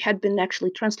Hemingway had been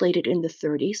actually translated in the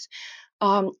 30s.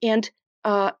 And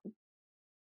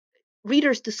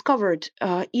readers discovered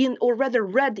or rather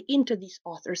read into these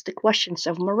authors the questions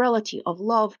of morality, of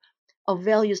love, of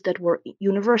values that were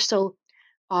universal.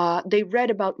 They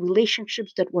read about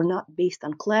relationships that were not based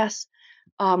on class.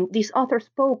 These authors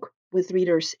spoke with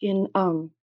readers in a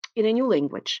new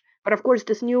language. But of course,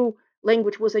 this new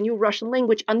language was a new Russian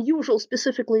language, unusual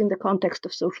specifically in the context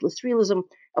of socialist realism,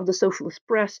 of the socialist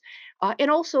press,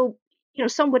 and also,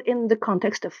 somewhat in the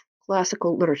context of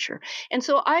classical literature. And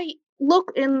so I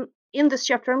look in this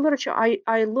chapter on literature,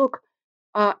 I look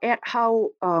at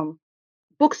how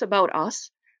books about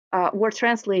us were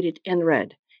translated and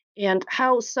read, and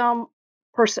how some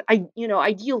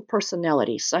ideal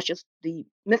personalities, such as the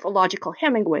mythological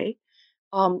Hemingway,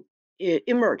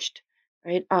 emerged,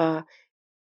 right?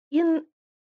 In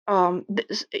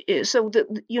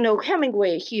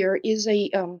Hemingway here is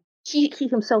he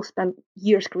himself spent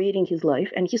years creating his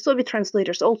life, and his Soviet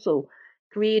translators also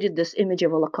created this image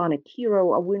of a laconic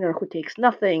hero, a winner who takes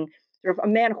nothing, sort of a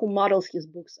man who models his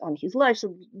books on his life.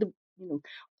 So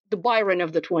the Byron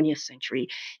of the 20th century.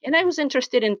 And I was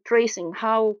interested in tracing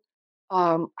how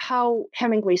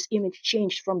Hemingway's image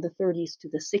changed from the 30s to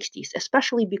the 60s,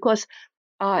 especially because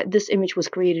this image was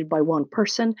created by one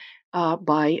person,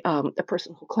 by a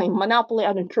person who claimed monopoly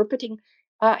on interpreting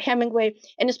Hemingway,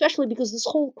 and especially because this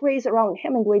whole craze around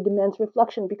Hemingway demands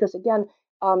reflection, because again,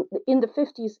 in the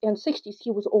 50s and 60s,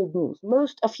 he was old news.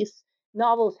 Most of his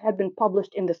novels had been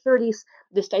published in the 30s.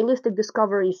 The stylistic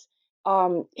discoveries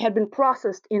had been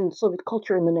processed in Soviet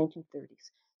culture in the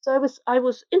 1930s. So I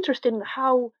was interested in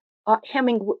how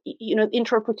Hemingway,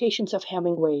 interpretations of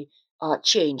Hemingway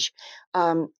change.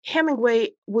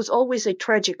 Hemingway was always a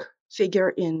tragic figure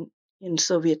in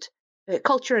Soviet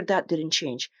culture. That didn't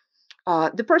change.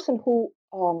 The person who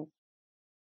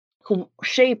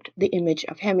shaped the image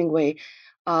of Hemingway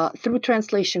through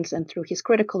translations and through his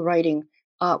critical writing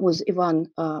was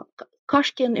Ivan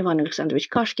Alexandrovich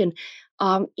Kashkin.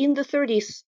 In the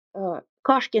 30s,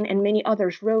 Kashkin and many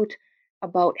others wrote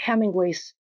about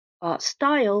Hemingway's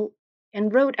style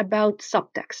and wrote about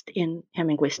subtext in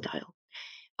Hemingway's style.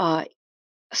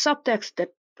 Subtext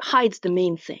that hides the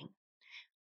main thing.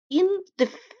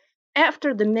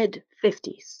 After the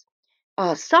mid-50s,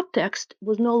 subtext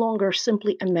was no longer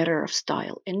simply a matter of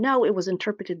style, and now it was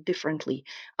interpreted differently.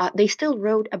 They still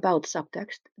wrote about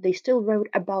subtext. They still wrote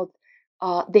about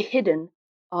the hidden,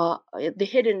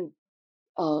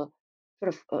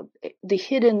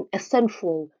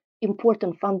 essential,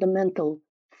 important, fundamental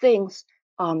things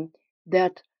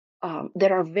that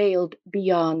are veiled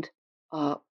beyond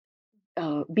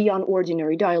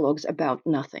ordinary dialogues about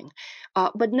nothing.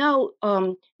 But now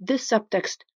this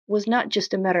subtext was not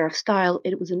just a matter of style,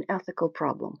 it was an ethical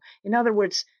problem. In other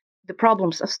words, the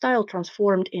problems of style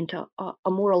transformed into a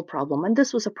moral problem, and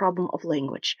this was a problem of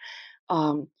language.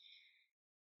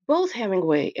 Both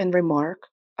Hemingway and Remarque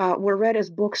were read as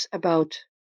books about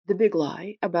the big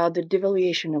lie, about the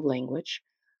devaluation of language,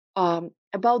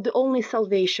 about the only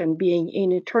salvation being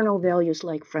in eternal values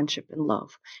like friendship and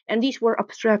love. And these were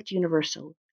abstract,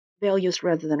 universal values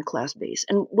rather than class-based.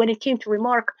 And when it came to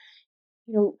Remarque,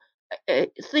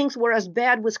 things were as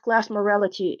bad with class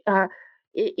morality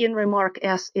in Remarque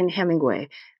as in Hemingway.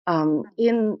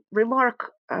 In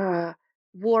Remarque,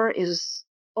 war is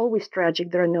always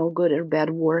tragic. There are no good or bad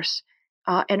wars.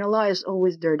 And a lie is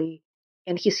always dirty.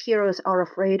 And his heroes are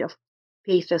afraid of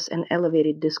pathos and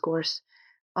elevated discourse.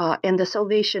 And the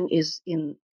salvation is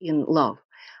in love.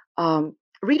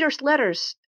 Readers'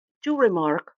 letters to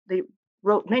Remarque, they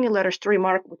wrote many letters to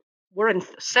Remarque, weren't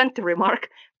sent to Remarque,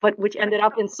 but which ended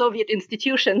up in Soviet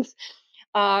institutions.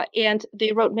 And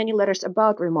they wrote many letters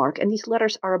about Remarque, and these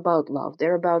letters are about love.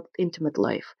 They're about intimate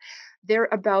life. They're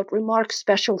about Remarque's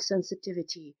special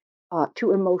sensitivity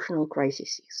to emotional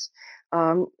crises.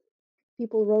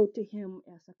 People wrote to him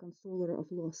as a consoler of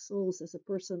lost souls, as a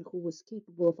person who was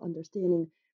capable of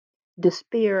understanding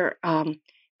despair.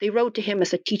 They wrote to him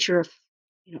as a teacher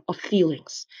of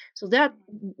feelings. So that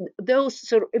those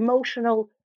sort of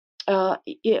emotional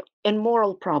and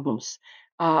moral problems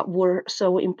were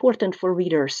so important for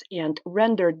readers and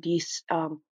rendered these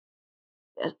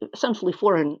essentially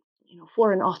foreign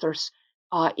authors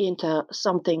into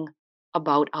something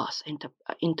about us,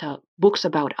 into books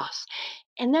about us.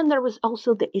 And then there was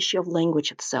also the issue of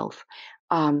language itself,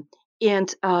 and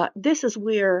this is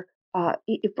where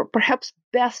perhaps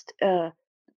best the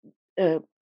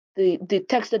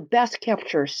text that best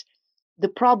captures the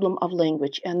problem of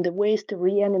language and the ways to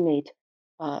reanimate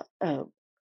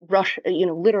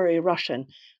literary Russian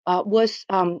was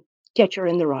Catcher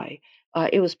in the Rye.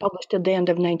 It was published at the end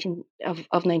of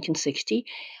 1960,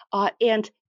 and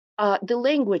the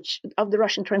language of the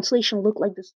Russian translation looked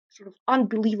like this sort of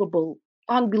unbelievable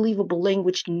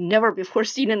language never before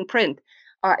seen in print,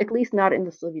 at least not in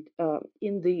the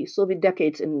Soviet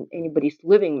decades in anybody's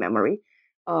living memory.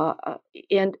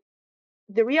 And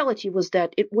the reality was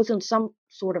that it wasn't some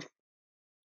sort of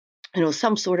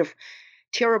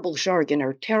terrible jargon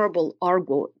or terrible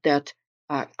argot that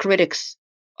critics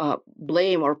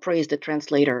blame or praise the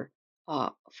translator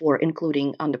for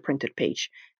including on the printed page.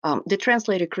 The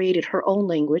translator created her own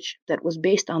language that was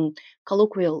based on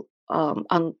colloquial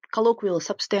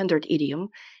substandard idiom,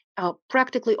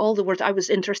 practically all the words. I was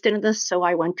interested in this, so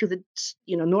I went to the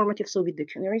normative Soviet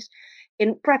dictionaries,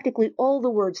 and practically all the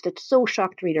words that so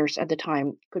shocked readers at the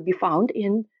time could be found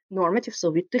in normative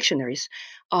Soviet dictionaries.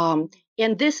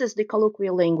 And this is the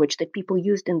colloquial language that people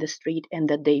used in the street and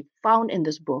that they found in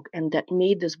this book, and that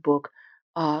made this book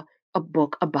a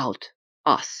book about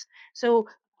us. So,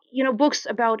 books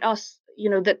about us,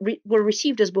 that were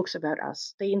received as books about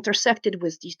us, they intersected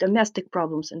with these domestic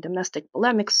problems and domestic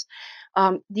polemics.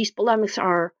 These polemics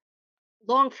are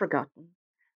long forgotten,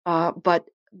 but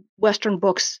Western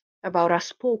books about us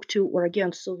spoke to or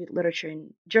against Soviet literature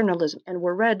and journalism and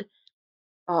were read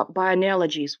by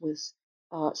analogies with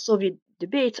Soviet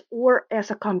debates or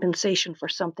as a compensation for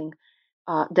something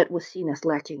that was seen as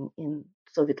lacking in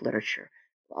Soviet literature,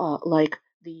 like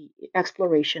the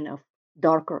exploration of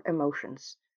darker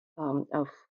emotions, of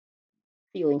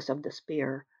feelings of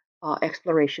despair,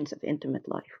 explorations of intimate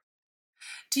life.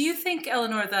 Do you think,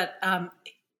 Eleanor, that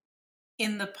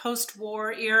in the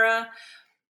post-war era,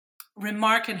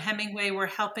 Remarque and Hemingway were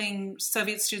helping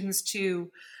Soviet students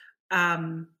to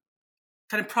kind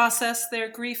of process their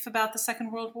grief about the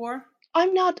Second World War?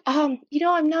 I'm not, I'm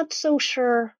not so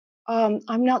sure.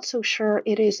 I'm not so sure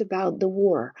it is about the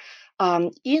war.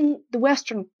 In the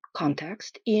Western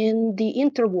context, in the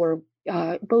interwar,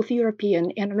 both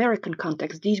European and American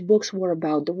context, these books were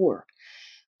about the war.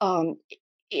 And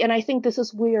I think this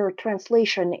is where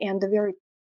translation and the very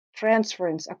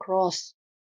transference across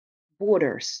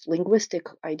borders, linguistic,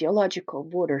 ideological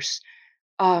borders,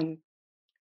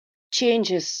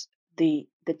 changes the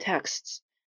texts,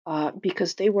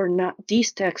 because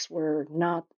these texts were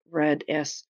not read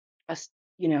as a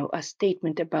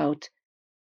statement about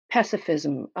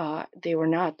pacifism. They were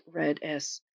not read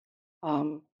as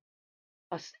they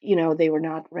were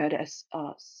not read as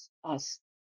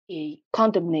a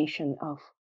condemnation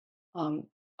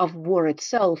of war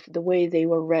itself, the way they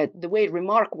were read, the way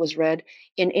Remarque was read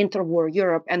in interwar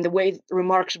Europe, and the way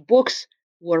Remarque's books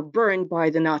were burned by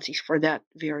the Nazis for that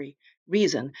very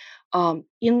reason.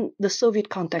 In the Soviet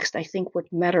context, I think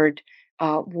what mattered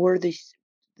were the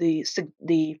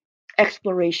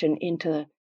exploration into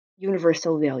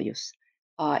universal values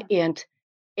and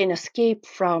an escape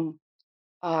from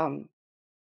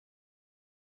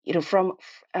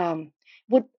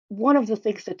what one of the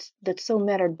things that so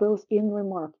mattered both in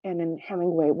Remarque and in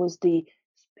Hemingway was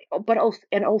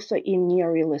also in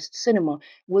neorealist cinema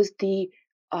was the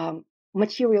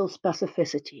material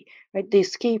specificity, right? The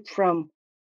escape from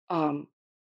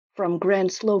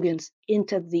grand slogans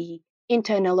into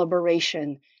an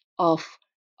elaboration of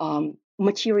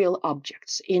material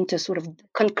objects, into sort of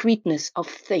concreteness of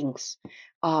things,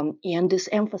 and this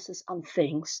emphasis on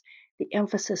things, the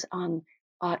emphasis on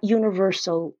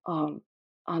universal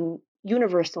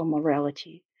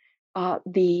morality,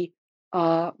 the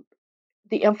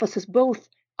emphasis both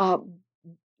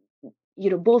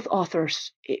both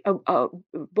authors,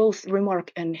 both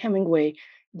Remarque and Hemingway,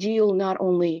 deal not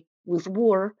only with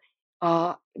war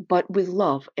but with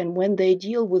love, and when they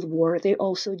deal with war, they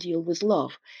also deal with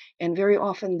love, and very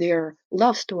often their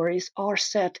love stories are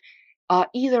set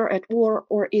either at war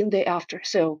or in the after.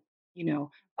 So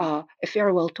A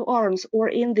Farewell to Arms, or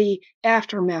in the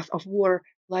aftermath of war,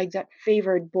 like that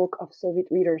favorite book of Soviet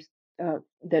readers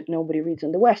that nobody reads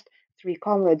in the West, Three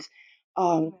Comrades.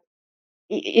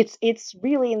 It's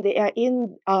really in the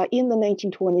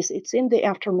 1920s. It's in the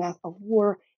aftermath of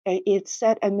war. It's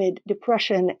set amid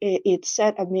depression. It's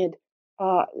set amid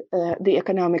the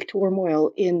economic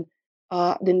turmoil in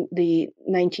the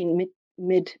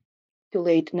mid to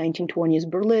late 1920s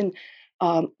Berlin.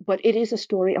 But it is a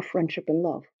story of friendship and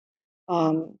love.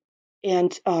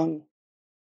 And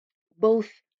both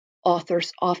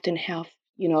authors often have,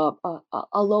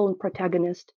 a lone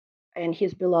protagonist and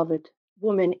his beloved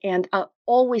woman, and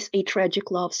always a tragic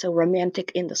love, so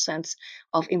romantic in the sense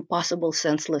of impossible,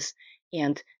 senseless,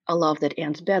 and a love that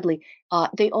ends badly.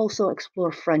 They also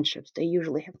explore friendships. They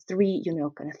usually have three,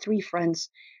 kind of three friends,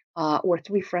 or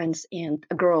three friends and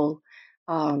a girl.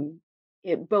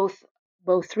 Both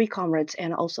Three Comrades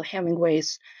and also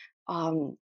Hemingway's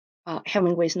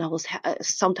novels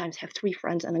sometimes have three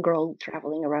friends and a girl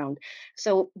traveling around.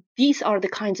 So these are the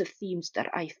kinds of themes that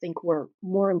I think were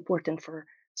more important for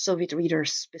Soviet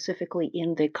readers, specifically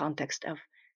in the context of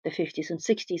the 50s and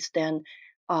 60s, than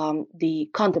the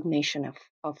condemnation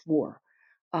of war.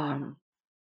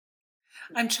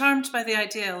 I'm charmed by the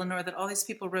idea, Eleanor, that all these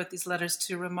people wrote these letters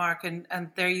to Remarque, and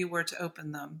there you were to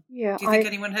open them. Yeah, do you think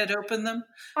anyone had opened them?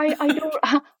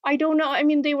 I don't know. I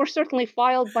mean, they were certainly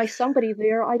filed by somebody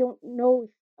there. I don't know.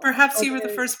 Perhaps you were the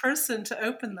first person to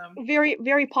open them. Very,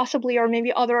 very possibly, or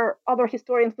maybe other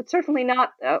historians, but certainly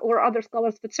not, or other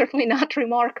scholars, but certainly not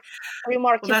Remarque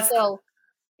himself.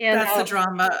 That's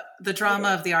the drama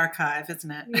of the archive,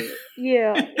 isn't it?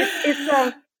 Yeah,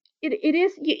 it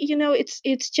is.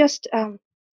 It's just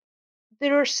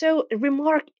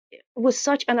Remarque was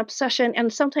such an obsession,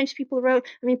 and sometimes people wrote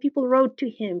to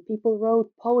him. People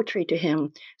wrote poetry to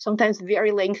him, sometimes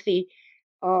very lengthy,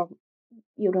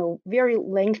 very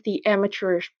lengthy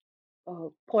amateurish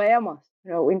poemas,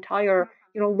 entire,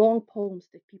 long poems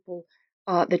that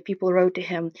people wrote to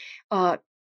him.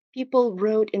 People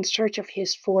wrote in search of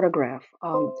his photograph,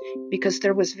 because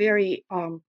there was there's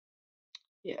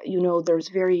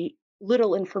very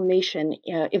little information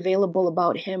available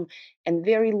about him, and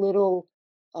very little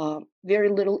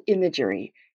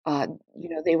imagery.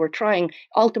 They were trying.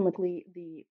 Ultimately,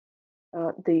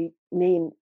 the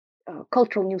main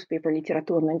cultural newspaper,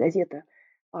 Литературная газета,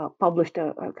 published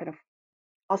a kind of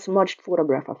a smudged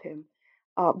photograph of him.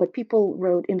 But people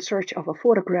wrote in search of a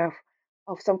photograph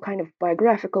of some kind of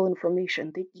biographical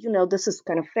information. This is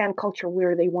kind of fan culture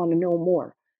where they want to know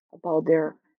more about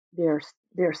their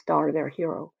star, their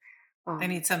hero. They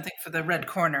need something for the red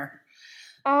corner.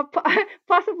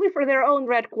 Possibly for their own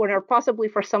red corner, possibly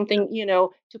for something,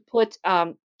 to put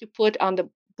on the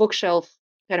bookshelf,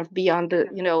 kind of beyond the,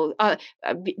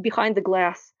 behind the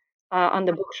glass, on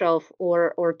the bookshelf,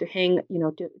 or to hang,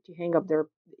 to hang up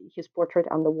his portrait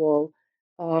on the wall,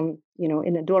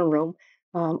 in a dorm room.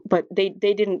 But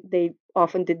they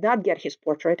often did not get his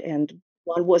portrait, and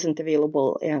one wasn't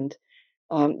available, and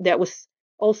that was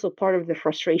also part of the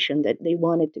frustration that they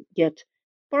wanted to get.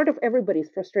 Part of everybody's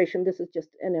frustration. This is just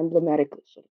an emblematic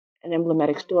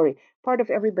story. Part of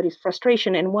everybody's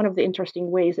frustration, and one of the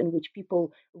interesting ways in which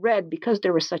people read, because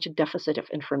there was such a deficit of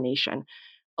information,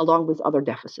 along with other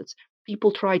deficits,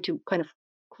 people try to kind of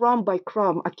crumb by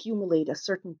crumb accumulate a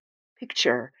certain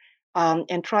picture,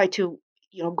 and try to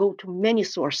go to many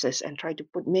sources and try to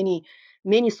put many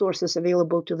sources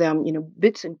available to them,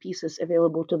 bits and pieces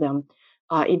available to them,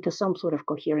 into some sort of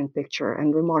coherent picture.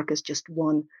 And Remarque is just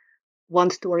one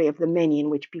story of the many in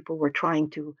which people were trying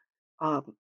to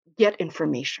get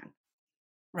information.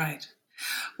 Right.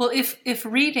 Well, if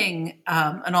reading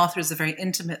an author is a very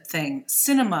intimate thing,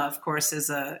 cinema, of course, is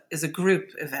a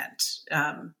group event,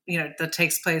 that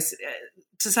takes place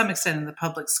to some extent in the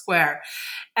public square.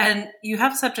 And you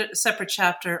have a separate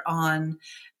chapter on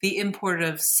the import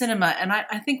of cinema. And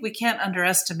I think we can't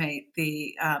underestimate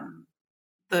the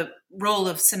role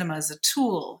of cinema as a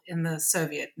tool in the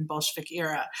Soviet and Bolshevik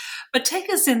era. But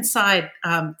take us inside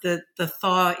the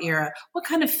thaw era. What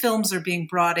kind of films are being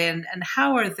brought in, and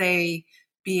how are they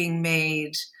being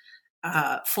made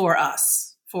for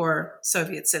us, for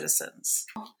Soviet citizens?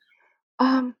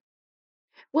 Well,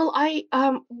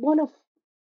 one of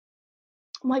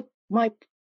my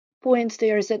points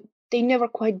there is that they never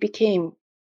quite became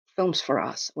films for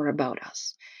us or about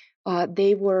us.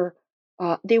 They were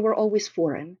always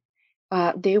foreign.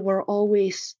 They were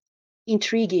always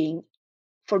intriguing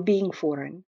for being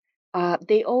foreign.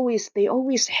 They always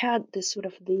had this sort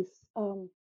of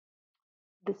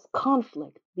this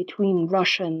conflict between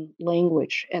Russian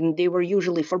language, and they were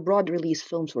usually, for broad release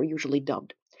films, were usually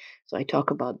dubbed. So I talk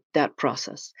about that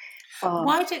process. Can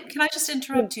I just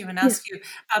interrupt you and ask you,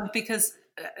 because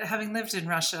having lived in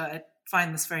Russia, I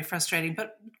find this very frustrating,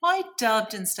 but why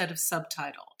dubbed instead of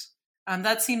subtitled?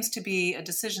 That seems to be a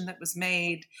decision that was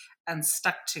made and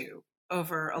stuck to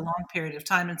over a long period of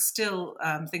time, and still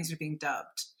things are being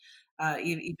dubbed,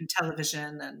 even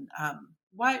television. And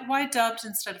why dubbed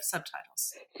instead of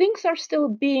subtitles? Things are still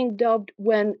being dubbed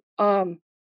when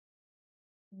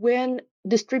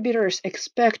distributors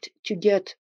expect to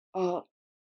get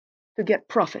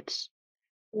profits,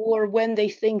 or when they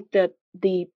think that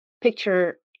the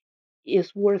picture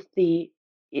is worth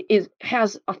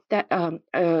has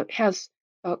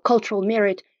cultural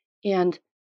merit, and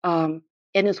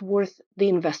is worth the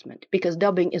investment, because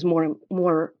dubbing is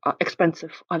more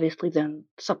expensive, obviously, than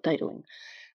subtitling.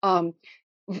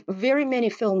 Very many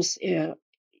films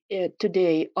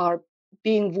today are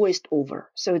being voiced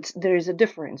over, so there is a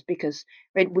difference, because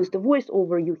with the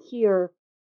voiceover you hear,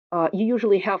 you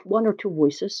usually have one or two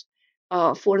voices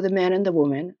for the man and the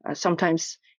woman.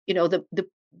 Sometimes the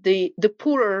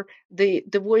poorer the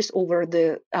voiceover,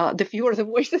 the fewer the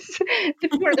voices, the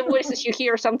fewer the voices you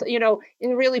hear.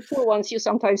 In really poor ones, you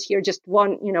sometimes hear just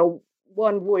one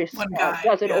voice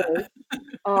does it all.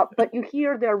 But you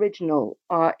hear the original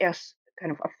as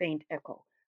kind of a faint echo.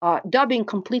 Dubbing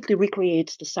completely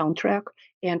recreates the soundtrack,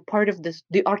 and part of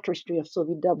the artistry of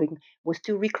Soviet dubbing was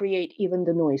to recreate even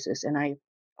the noises. And I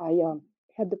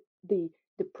had the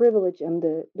the privilege and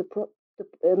the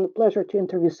pleasure to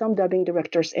interview some dubbing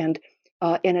directors and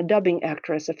a dubbing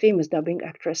actress, a famous dubbing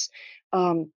actress,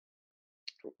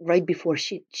 right before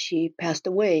she passed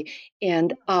away,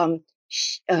 and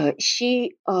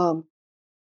she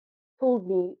told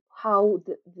me how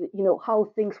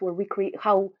how things were recreated,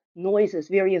 how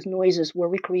various noises were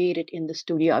recreated in the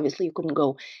studio. Obviously, you couldn't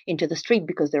go into the street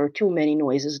because there are too many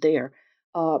noises there.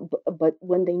 But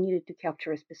when they needed to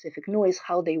capture a specific noise,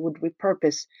 how they would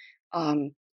repurpose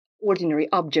ordinary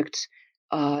objects,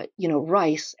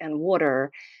 rice and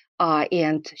water,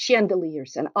 and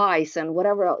chandeliers and ice and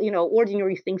whatever,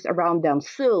 ordinary things around them,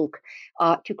 silk,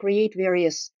 to create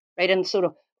various, right, and sort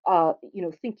of,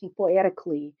 thinking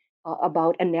poetically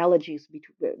about analogies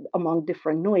among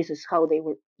different noises, how they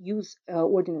would use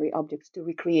ordinary objects to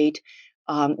recreate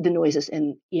the noises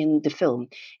in the film.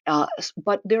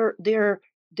 But their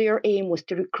aim was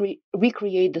to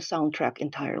recreate the soundtrack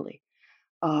entirely,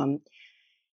 so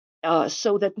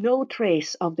that no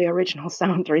trace of the original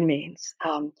sound remains.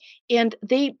 And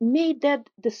they made that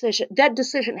decision. That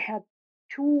decision had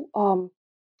two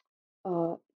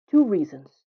reasons.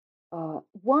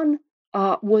 One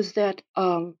was that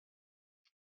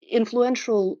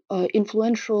influential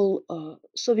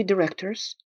Soviet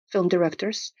directors, film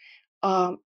directors,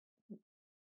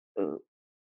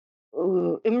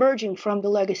 emerging from the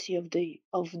legacy of the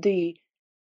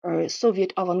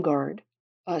Soviet avant-garde,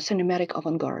 cinematic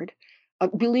avant-garde,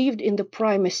 believed in the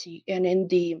primacy and in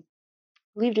the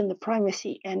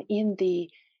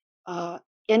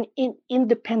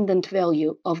independent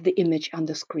value of the image on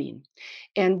the screen.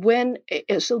 And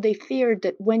so they feared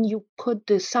that when you put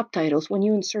the subtitles, when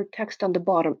you insert text on the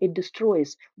bottom, it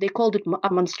destroys, they called it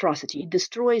a monstrosity. It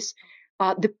destroys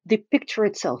the picture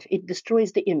itself. It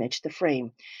destroys the image, the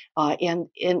frame. And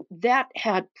that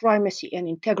had primacy and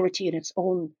integrity in its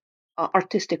own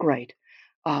artistic right.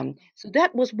 So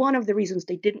that was one of the reasons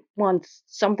they didn't want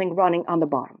something running on the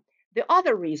bottom. The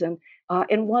other reason,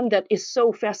 and one that is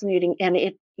so fascinating, and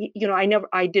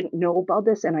I didn't know about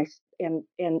this, and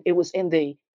it was in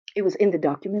the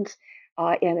documents,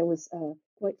 and it was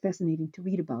quite fascinating to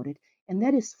read about it. And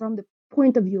that is from the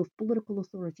point of view of political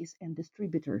authorities and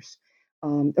distributors,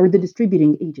 or the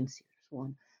distributing agencies,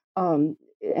 one, and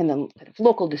then kind of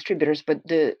local distributors. But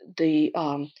the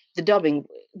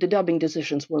dubbing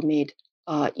decisions were made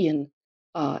in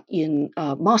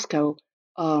Moscow.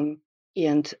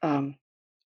 And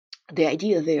the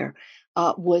idea there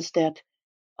was that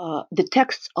the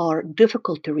texts are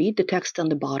difficult to read. The text on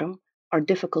the bottom are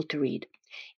difficult to read,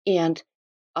 and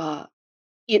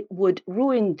it would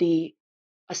ruin the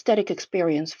aesthetic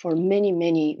experience for many,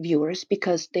 many viewers,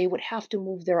 because they would have to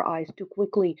move their eyes too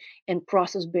quickly and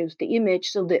process both the image,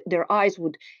 so that their eyes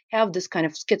would have this kind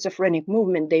of schizophrenic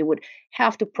movement. They would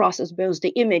have to process both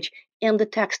the image and the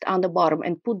text on the bottom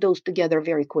and put those together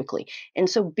very quickly. And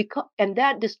so because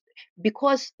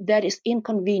that is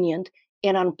inconvenient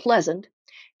and unpleasant,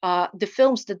 the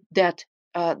films that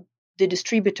the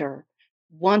distributor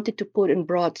wanted to put in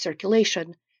broad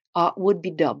circulation would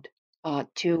be dubbed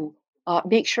to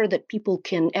make sure that people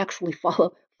can actually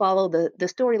follow the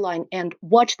storyline and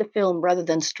watch the film rather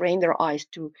than strain their eyes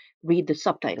to read the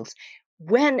subtitles.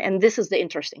 And this is the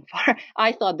interesting part,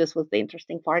 I thought this was the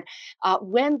interesting part,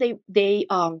 when the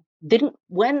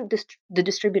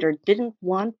distributor didn't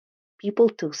want people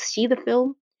to see the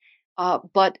film,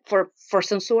 but for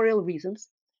sensorial reasons,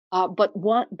 but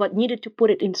needed to put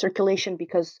it in circulation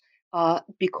because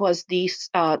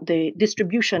the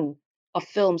distribution of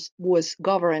films was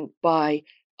governed by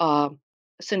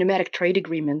cinematic trade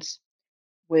agreements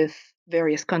with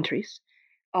various countries.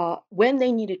 When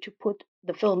they needed to put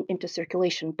the film into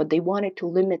circulation, but they wanted to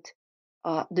limit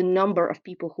the number of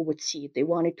people who would see it, they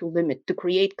wanted to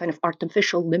create kind of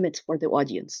artificial limits for the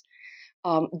audience.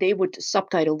 They would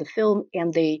subtitle the film,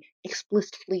 and they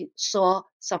explicitly saw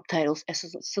subtitles as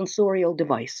a sensorial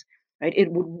device. Right?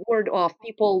 It would ward off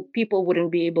people. People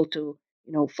wouldn't be able to,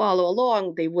 follow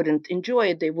along. They wouldn't enjoy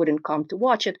it. They wouldn't come to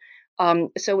watch it.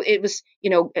 So it was,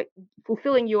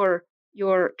 fulfilling your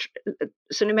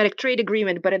cinematic trade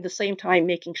agreement, but at the same time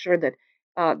making sure that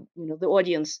the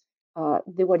audience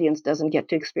doesn't get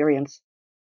to experience.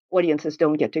 Audiences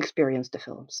don't get to experience the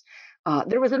films.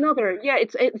 There was another,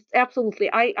 it's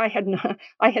absolutely. I had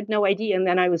no idea, and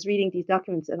then I was reading these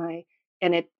documents, and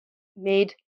it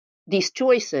made these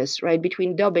choices, right,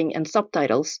 between dubbing and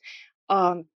subtitles.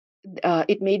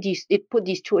 It put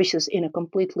these choices in a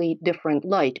completely different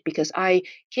light, because I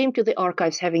came to the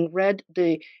archives having read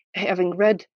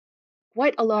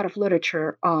quite a lot of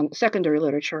literature on secondary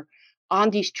literature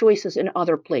on these choices in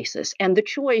other places, and the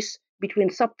choice between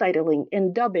subtitling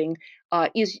and dubbing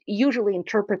is usually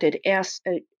interpreted as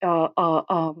a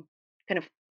kind of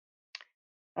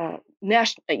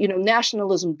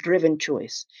nationalism-driven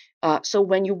choice. So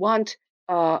when you want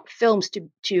films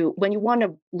to when you want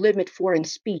to limit foreign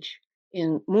speech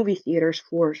in movie theaters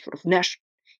for sort of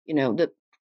the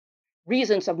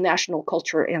reasons of national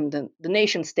culture and the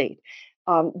nation state,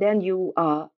 then you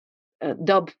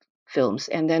dub films,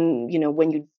 and then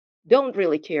when you don't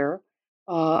really care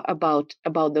about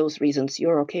those reasons,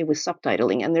 you're okay with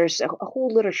subtitling. And there's a whole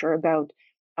literature about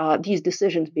these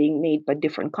decisions being made by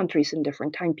different countries in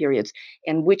different time periods,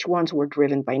 and which ones were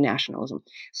driven by nationalism.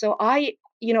 So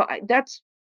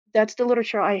that's the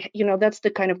literature. That's the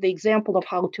kind of the example of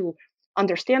how to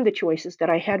understand the choices that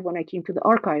I had when I came to the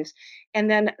archives. And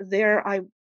then there I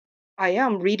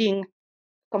am reading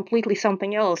completely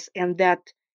something else, and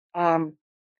that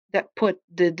put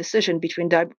the decision between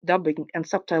dubbing and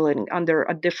subtitling under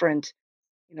a different,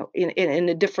 in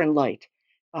a different light.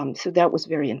 So that was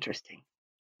very interesting.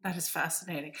 That is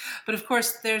fascinating. But of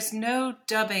course, there's no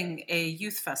dubbing a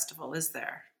youth festival, is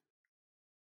there?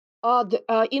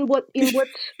 In what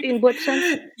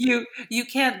sense? You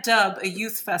can't dub a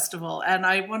youth festival, and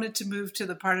I wanted to move to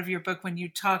the part of your book when you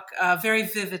talk very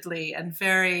vividly and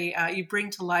very you bring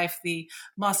to life the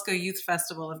Moscow Youth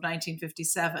Festival of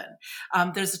 1957.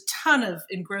 There's a ton of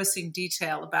engrossing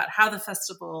detail about how the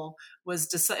festival was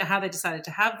how they decided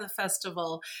to have the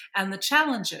festival and the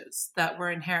challenges that were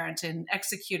inherent in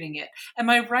executing it. Am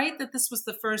I right that this was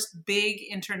the first big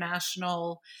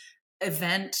international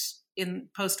event in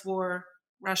post-war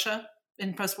Russia,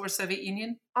 in post-war Soviet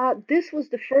Union? This was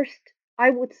the first, I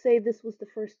would say this was the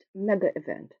first mega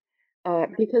event,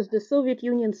 because the Soviet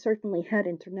Union certainly had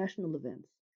international events,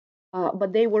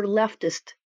 but they were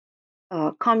leftist,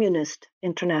 communist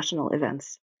international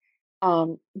events.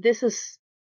 This is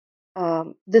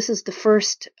the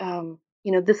first,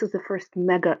 this is the first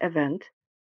mega event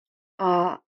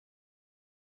that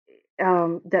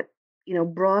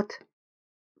brought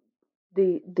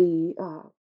the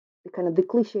kind of the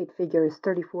cliched figure is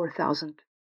 34,000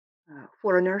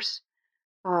 foreigners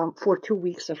for 2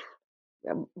 weeks of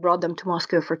brought them to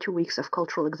Moscow for 2 weeks of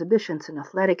cultural exhibitions and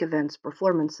athletic events,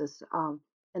 performances,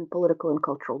 and political and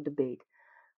cultural debate.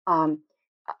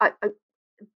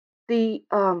 The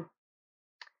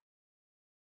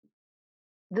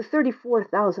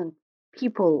 34,000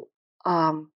 people,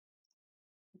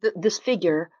 this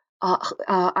figure,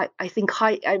 I think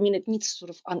it needs sort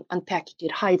of unpacking.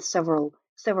 It hides several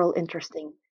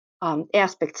interesting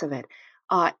aspects of it.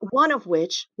 One of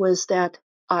which was that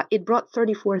it brought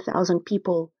 34,000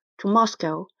 people to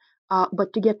Moscow,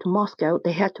 but to get to Moscow,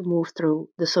 they had to move through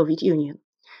the Soviet Union,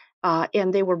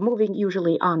 and they were moving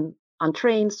usually on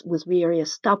trains with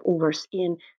various stopovers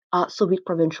in Soviet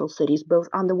provincial cities, both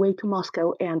on the way to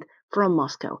Moscow and from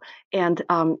Moscow. And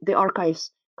the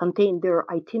archives contained their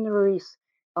itineraries,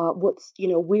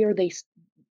 where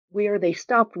they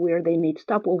stopped, where they made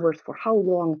stopovers, for how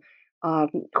long,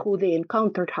 who they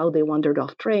encountered, how they wandered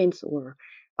off trains, or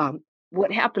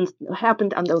what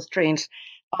happened on those trains.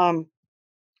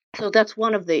 So that's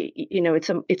one of the,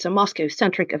 it's a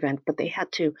Moscow-centric event, but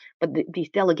these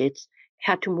delegates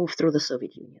had to move through the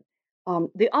Soviet Union.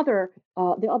 The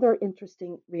other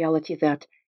interesting reality that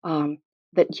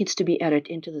needs to be added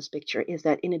into this picture is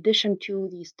that in addition to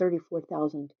these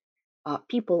 34,000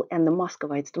 people and the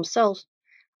Muscovites themselves,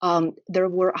 there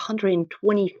were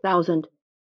 120,000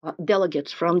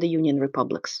 delegates from the Union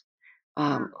republics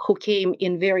who came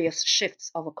in various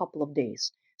shifts of a couple of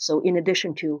days. So in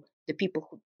addition to the people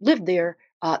who lived there,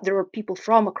 there were people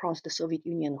from across the Soviet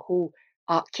Union who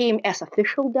came as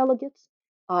official delegates.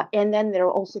 And then there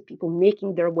are also people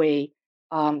making their way,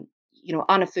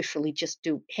 unofficially, just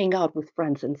to hang out with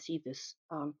friends and see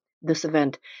this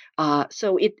event.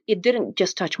 So it didn't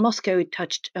just touch Moscow; it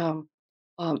touched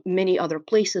many other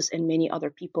places and many other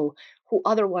people who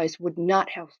otherwise would not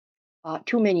have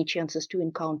too many chances to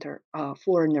encounter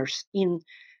foreigners in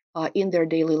their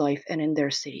daily life and in their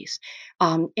cities.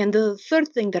 And the third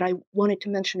thing that I wanted to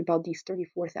mention about these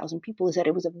 34,000 people is that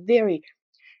it was a very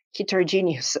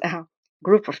heterogeneous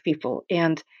group of people,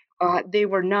 and they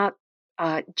were not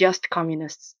just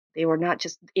communists. They were not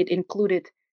just. It included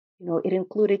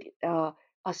a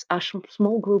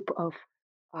small group of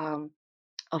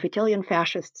Italian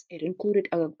fascists. It included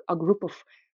a group of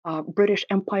British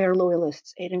Empire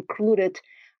loyalists. It included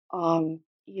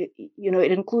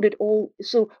it included all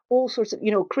sorts of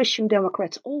Christian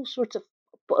Democrats, all sorts of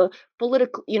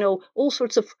political, all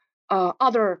sorts of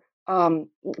other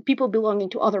people belonging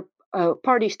to other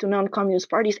parties to non-communist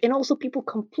parties, and also people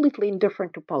completely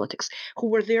indifferent to politics who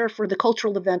were there for the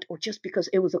cultural event or just because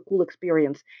it was a cool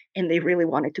experience and they really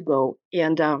wanted to go.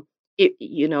 And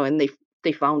and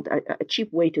they found a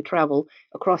cheap way to travel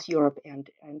across Europe and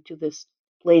to this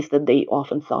place that they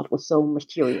often thought was so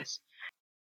mysterious.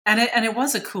 And it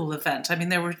was a cool event. I mean,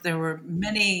 there were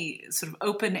many sort of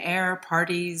open air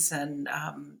parties and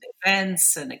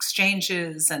events and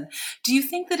exchanges. And do you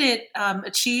think that it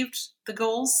achieved the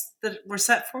goals that were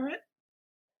set for it?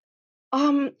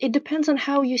 It depends on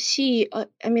how you see.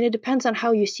 It depends on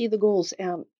how you see the goals.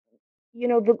 The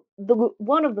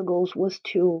one of the goals was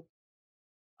to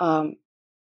um,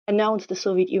 announce the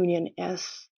Soviet Union as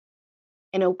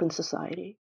an open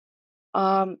society.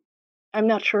 I'm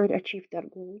not sure it achieved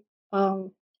that goal.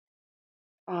 Um,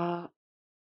 uh,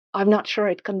 I'm not sure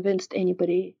it convinced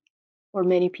anybody or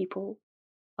many people.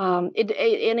 And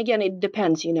again, it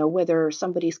depends, whether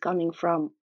somebody's coming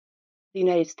from the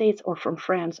United States or from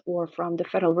France or from the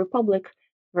Federal Republic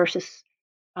versus,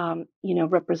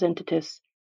 representatives,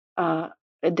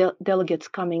 delegates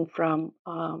coming from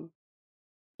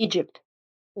Egypt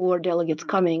or delegates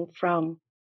coming from,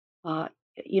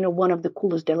 one of the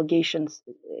coolest delegations,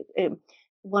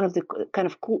 one of the kind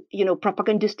of cool,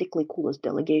 propagandistically coolest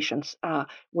delegations,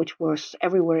 which was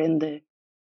everywhere in the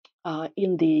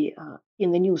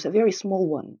news. A very small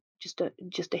one, just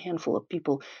a handful of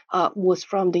people, was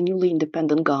from the newly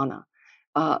independent Ghana.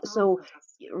 So,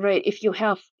 right, if you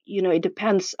have, it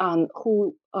depends on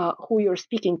who you're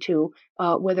speaking to,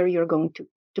 whether you're going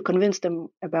to convince them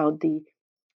about the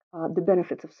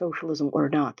benefits of socialism or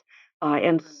not.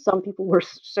 And some people were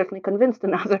certainly convinced,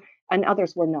 and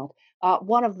others were not.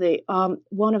 One of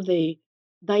the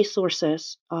dice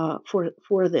sources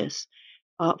for this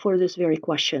very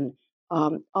question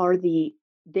are the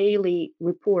daily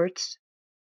reports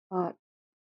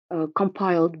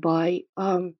compiled by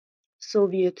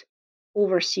Soviet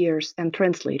overseers and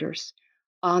translators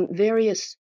on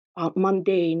various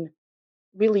mundane,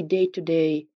 really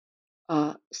day-to-day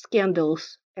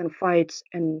scandals and fights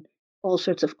and all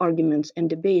sorts of arguments and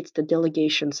debates the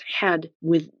delegations had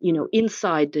with,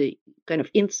 inside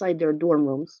their dorm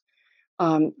rooms,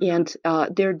 and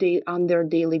on their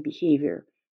daily behavior.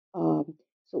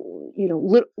 So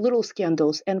little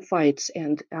scandals and fights,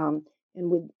 and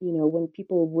with, when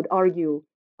people would argue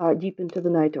deep into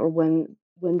the night, or when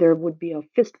there would be a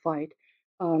fist fight,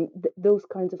 those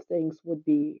kinds of things would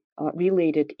be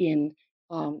related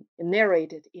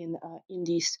narrated in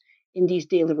these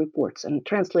daily reports, and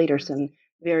translators and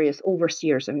various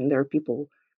overseers. I mean, there are people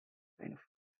kind of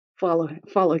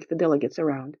following the delegates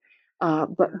around.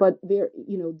 But there,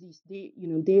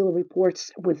 daily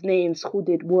reports with names, who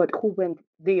did what, who went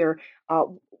there.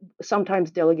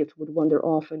 Sometimes delegates would wander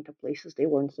off into places they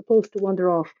weren't supposed to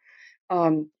wander off.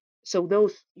 So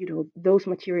those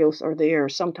materials are there.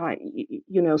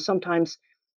 Sometimes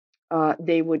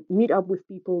they would meet up with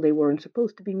people they weren't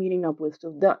supposed to be meeting up with.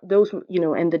 So those,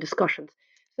 and the discussions.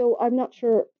 So I'm not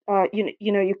sure.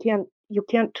 You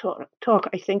can't talk.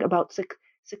 I think about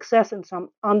success in some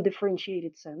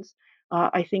undifferentiated sense.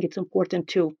 I think it's important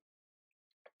to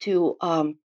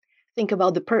think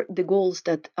about the goals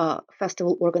that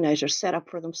festival organizers set up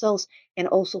for themselves, and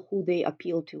also who they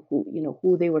appeal to,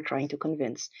 who they were trying to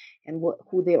convince, and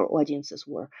who their audiences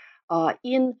were.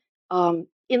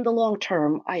 In the long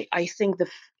term, I think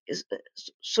this is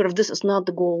not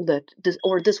the goal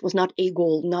this was not a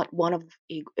goal, not one of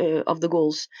the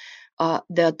goals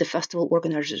that the festival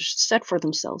organizers set for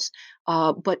themselves,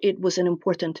 but it was an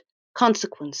important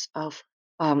consequence of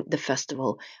the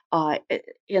festival,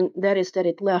 and that is that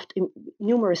it left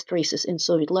numerous traces in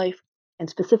Soviet life, and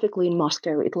specifically in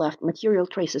Moscow, it left material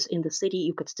traces in the city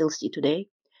you could still see today.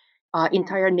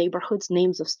 Entire neighborhoods,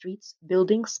 names of streets,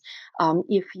 buildings.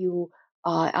 If you,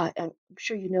 I'm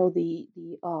sure you know the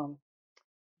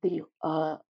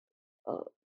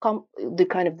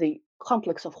kind of the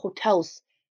complex of hotels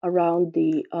around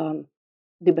the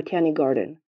Botanic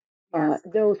Garden. Yes.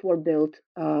 Those were built.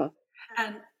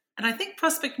 And I think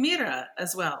Prospect Mira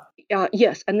as well.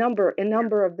 Yes, a number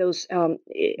of those.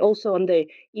 Also on the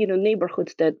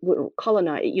neighborhoods that were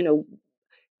colonized.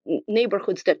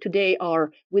 Neighborhoods that today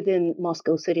are within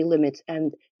Moscow city limits,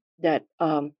 and that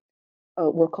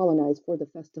were colonized for the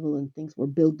festival, and things were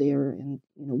built there, and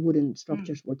wooden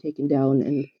structures were taken down,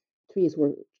 and trees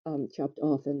were chopped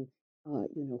off, and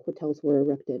hotels were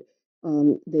erected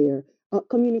there.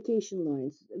 Communication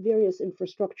lines, various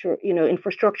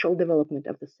infrastructural development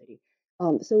of the city.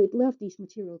 So it left these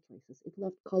material traces. It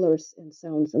left colors and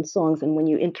sounds and songs. And when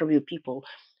you interview people,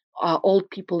 old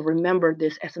people remember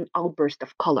this as an outburst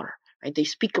of color, right? They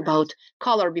speak about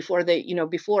color before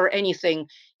before anything,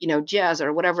 jazz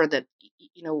or whatever that,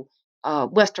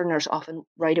 Westerners often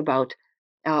write about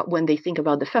when they think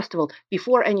about the festival.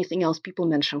 Before anything else, people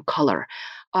mention color.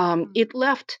 It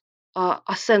left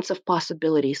a sense of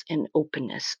possibilities and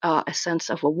openness, a sense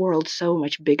of a world so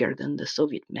much bigger than the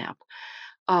Soviet map.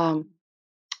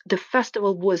 The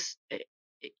festival was,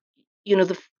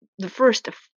 the first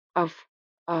of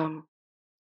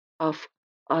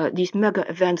these mega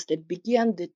events that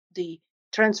began the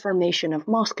transformation of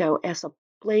Moscow as a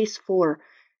place for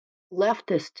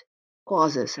leftist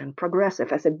causes and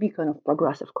as a beacon of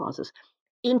progressive causes,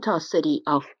 into a city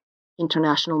of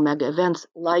international mega events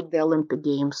like the Olympic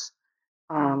Games,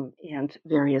 and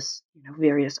various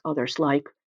others like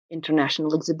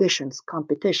international exhibitions,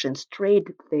 competitions,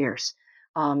 trade fairs,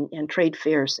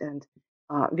 and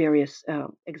various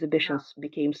exhibitions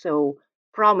became so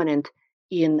prominent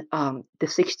in the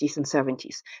 60s and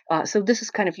 70s. So this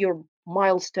is kind of your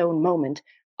milestone moment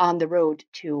on the road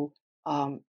to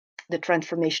the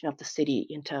transformation of the city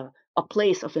into a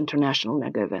place of international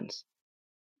mega events.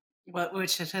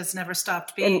 Which it has never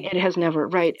stopped being. And it has never,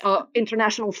 right?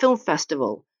 International Film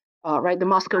Festival, right? The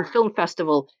Moscow Film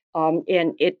Festival,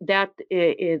 and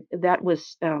that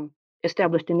was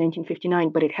established in 1959,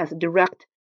 but it has a direct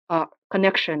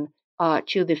connection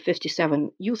to the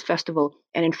 57 Youth Festival.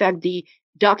 And in fact, the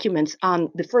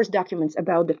first documents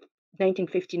about the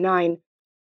 1959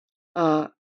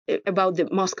 about the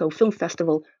Moscow Film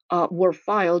Festival were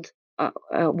filed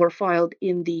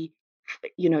in the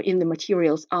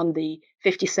materials on the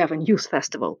 57 Youth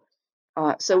Festival.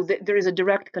 So there is a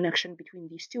direct connection between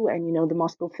these two, and the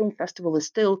Moscow Film Festival is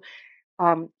still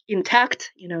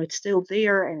intact. It's still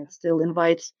there, and it still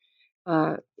invites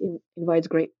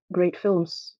great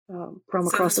films from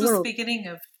across the world. So this was the beginning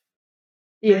of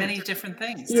many different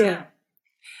things. Yeah.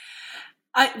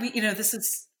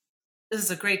 This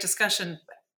is a great discussion.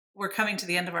 We're coming to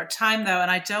the end of our time, though,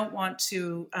 and I don't want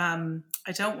to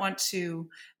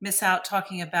miss out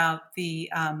talking about the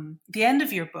end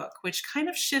of your book, which kind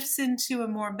of shifts into a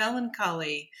more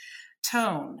melancholy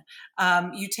tone.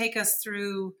 You take us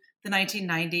through the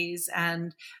 1990s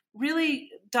and really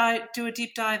do a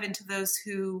deep dive into those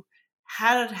who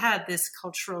had this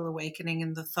cultural awakening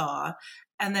in the thaw,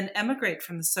 and then emigrate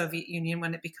from the Soviet Union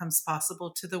when it becomes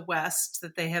possible to the West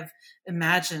that they have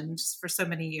imagined for so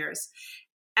many years.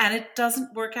 And it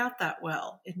doesn't work out that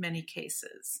well in many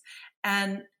cases.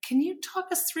 And can you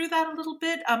talk us through that a little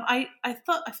bit? I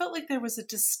felt like there was a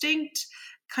distinct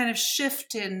kind of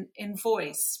shift in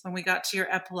voice when we got to your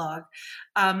epilogue.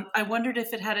 I wondered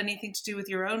if it had anything to do with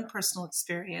your own personal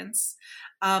experience.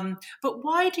 But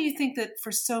why do you think that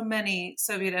for so many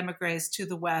Soviet emigres to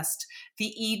the West, the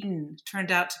Eden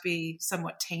turned out to be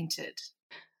somewhat tainted?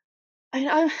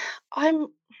 I'm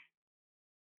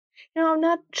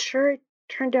not sure it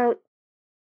turned out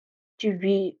to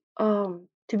be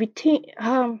tainted.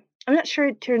 I'm not sure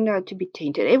it turned out to be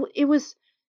tainted. It was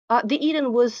the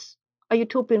Eden was a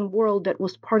utopian world that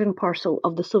was part and parcel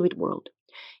of the Soviet world.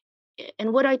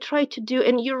 And what I try to do,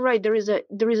 and you're right, there is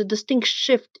a distinct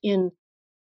shift in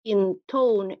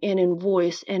tone and in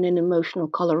voice and in emotional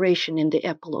coloration in the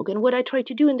epilogue. And what I try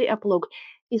to do in the epilogue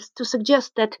is to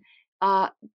suggest that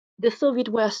the Soviet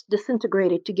West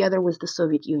disintegrated together with the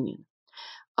Soviet Union.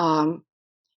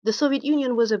 The Soviet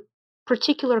Union was a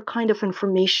particular kind of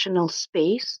informational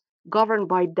space governed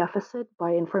by deficit,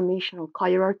 by informational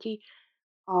hierarchy,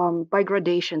 by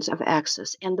gradations of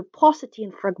access, and the paucity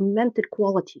and fragmented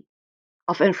quality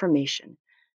of information,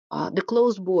 the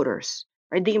closed borders,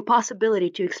 right, the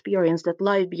impossibility to experience that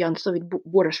life beyond Soviet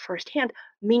borders firsthand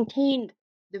maintained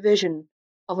the vision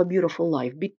of a beautiful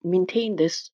life, maintained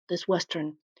this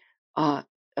Western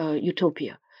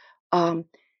utopia.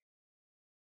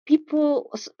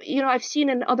 People, I've seen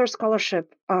in other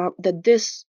scholarship that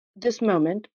this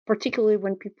moment, particularly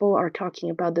when people are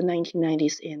talking about the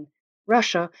 1990s in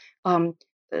Russia,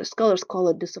 scholars call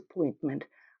it disappointment.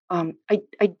 I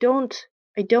don't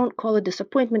call it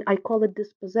disappointment. I call it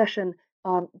dispossession,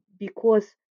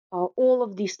 because all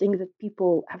of these things that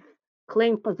people have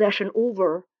claimed possession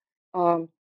over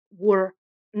were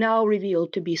now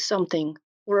revealed to be something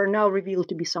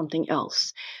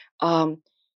else.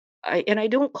 I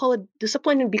don't call it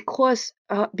disappointment because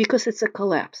it's a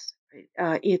collapse.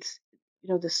 Right? It's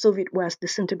the Soviet West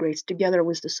disintegrates together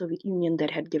with the Soviet Union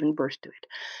that had given birth to it.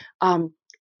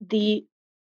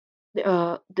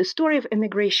 The story of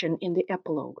immigration in the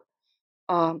epilogue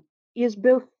is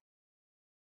both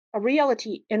a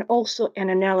reality and also an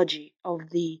analogy of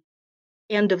the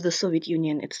end of the Soviet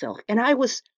Union itself. And I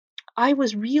was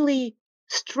really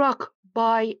struck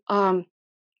by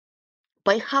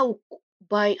by how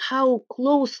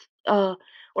close or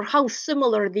how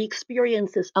similar the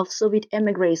experiences of Soviet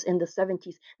emigres in the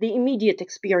 70s, the immediate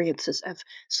experiences of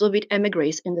Soviet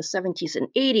emigres in the 70s and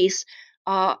 80s,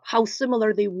 how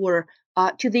similar they were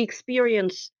to the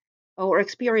experiences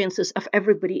of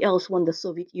everybody else when the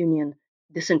Soviet Union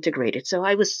disintegrated. So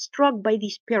I was struck by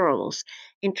these parallels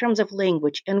in terms of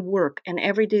language and work and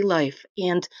everyday life,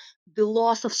 and the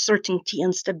loss of certainty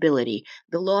and stability,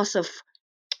 the loss of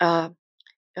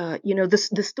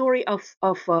the story of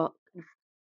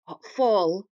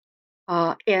fall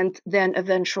and then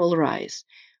eventual rise.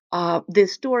 The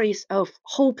stories of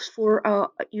hopes for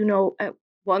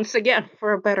once again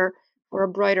for a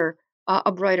brighter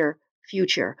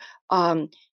future. And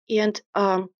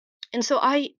so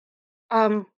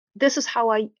this is how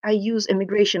I use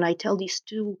immigration. I tell these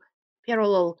two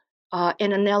parallel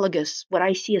and analogous, what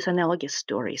I see as analogous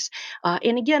stories.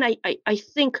 And again, I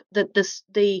think that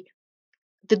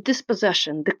the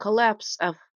dispossession, the collapse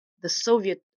of the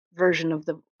Soviet version of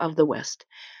the West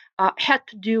had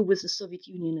to do with the Soviet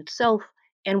Union itself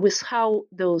and with how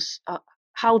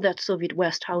that Soviet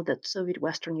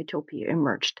Western utopia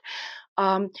emerged.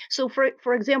 So,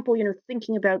 for example,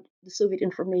 thinking about the Soviet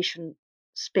information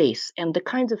space and the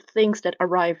kinds of things that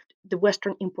arrived, the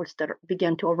Western imports that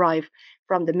began to arrive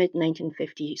from the mid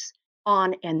 1950s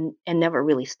on and never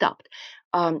really stopped.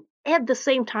 At the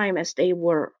same time as they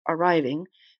were arriving,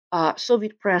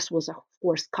 Soviet press was, of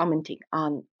course, commenting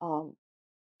on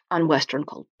Western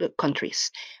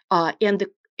countries,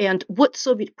 and what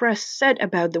Soviet press said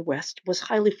about the West was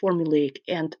highly formulaic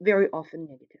and very often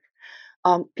negative.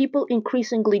 People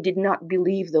increasingly did not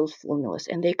believe those formulas,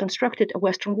 and they constructed a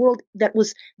Western world that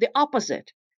was the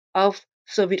opposite of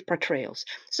Soviet portrayals.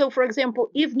 So, for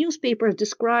example, if newspapers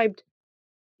described,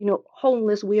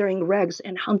 homeless wearing rags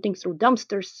and hunting through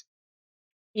dumpsters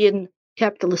in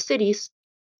capitalist cities,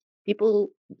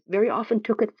 people very often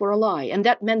took it for a lie. And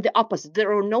that meant the opposite.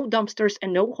 There were no dumpsters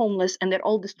and no homeless, and that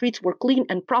all the streets were clean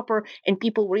and proper, and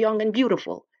people were young and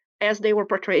beautiful, as they were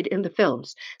portrayed in the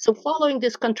films. So following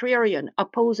this contrarian,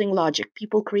 opposing logic,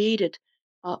 people created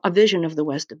a vision of the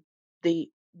West,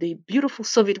 the beautiful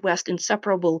Soviet West,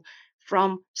 inseparable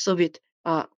from Soviet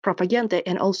propaganda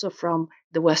and also from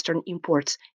the Western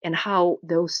imports, and how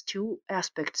those two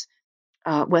aspects,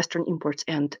 Western imports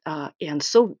and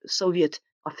Soviet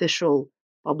official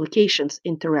publications,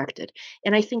 interacted.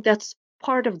 And I think that's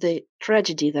part of the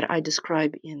tragedy that I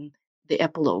describe in the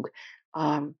epilogue.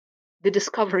 The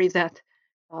discovery that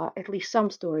at least some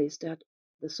stories that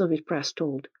the Soviet press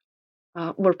told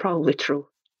were probably true.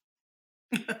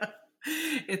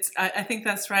 I think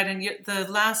that's right. And the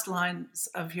last lines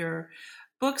of your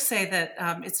book say that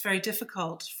it's very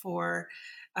difficult for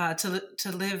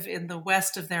to live in the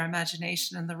West of their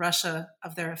imagination and the Russia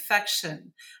of their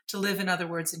affection, to live, in other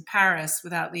words, in Paris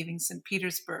without leaving St.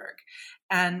 Petersburg.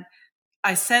 And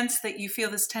I sense that you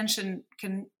feel this tension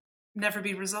can never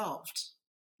be resolved.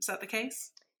 Is that the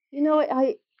case?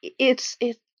 It's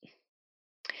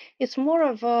more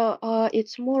of a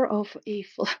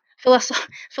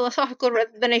philosophical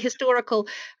rather than a historical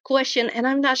question, and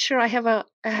I'm not sure I have a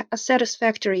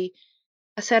satisfactory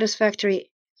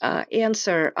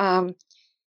answer.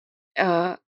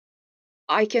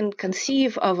 I can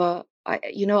conceive of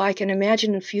I can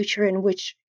imagine a future in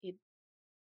which it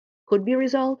could be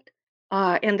resolved,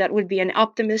 and that would be an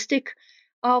optimistic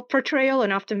portrayal,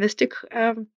 an optimistic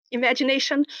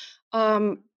imagination.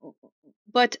 But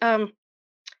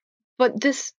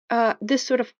this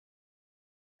sort of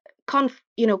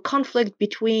conflict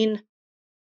between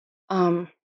what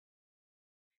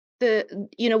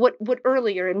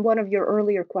earlier in one of your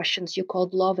earlier questions you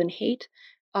called love and hate.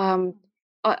 I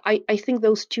think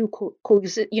those two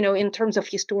coexist. In terms of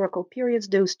historical periods,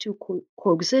 those two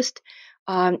coexist.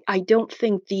 I don't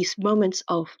think these moments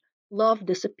of love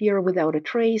disappear without a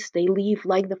trace. They leave,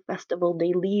 like the festival,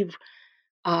 they leave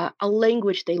a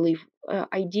language, they leave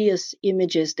ideas,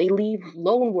 images, they leave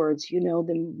loanwords,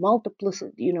 the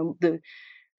multiplicity, the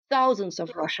thousands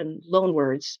of Russian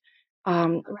loanwords,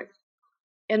 and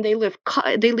they leave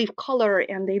color,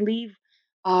 and they leave,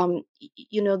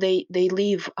 they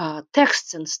leave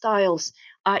texts and styles.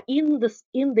 In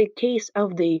the case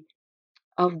of the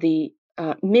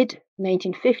mid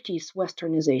 1950s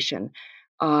Westernization,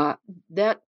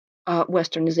 that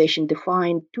Westernization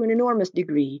defined to an enormous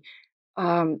degree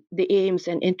the aims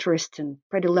and interests and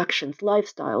predilections,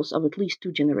 lifestyles of at least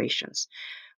two generations.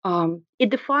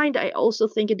 I also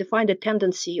think it defined a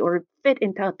tendency, or fit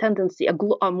into a tendency,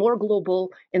 a more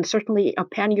global and certainly a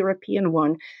pan-European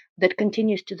one that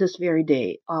continues to this very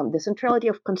day. The centrality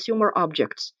of consumer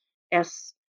objects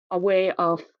as a way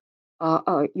of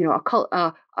a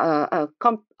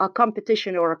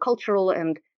competition or a cultural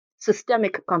and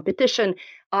systemic competition,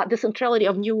 the centrality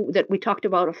of that we talked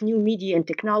about of new media and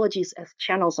technologies as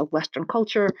channels of Western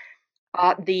culture,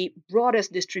 the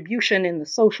broadest distribution in the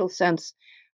social sense,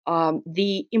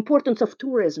 the importance of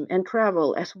tourism and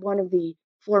travel as one of the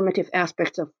formative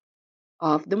aspects of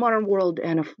the modern world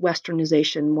and of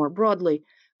Westernization more broadly.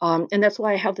 And that's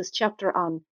why I have this chapter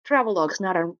on travelogues,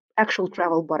 not on actual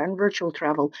travel, but on virtual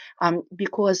travel,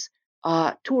 because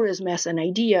tourism as an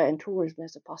idea and tourism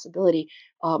as a possibility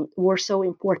were so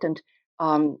important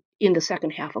in the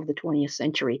second half of the 20th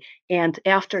century. And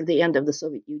after the end of the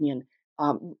Soviet Union,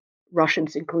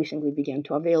 Russians increasingly began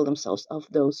to avail themselves of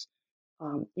those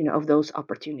of those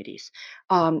opportunities.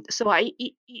 So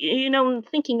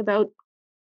thinking about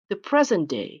the present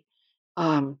day,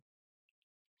 the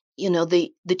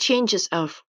changes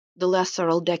of the last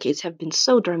several decades have been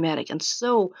so dramatic and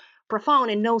so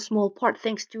profound in no small part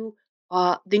thanks to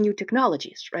the new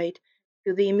technologies, right?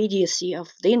 To the immediacy of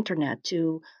the internet,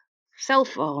 to cell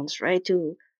phones, right?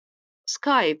 To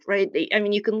Skype, right? I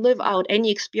mean, you can live out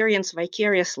any experience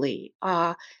vicariously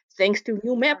thanks to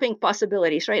new mapping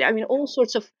possibilities, right? I mean, all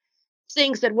sorts of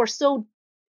things that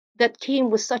came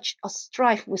with such a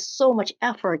strife, with so much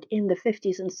effort in the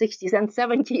 50s and 60s and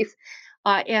 70s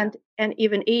and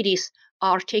even 80s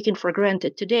are taken for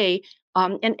granted today.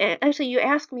 And actually, you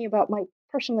asked me about my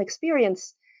personal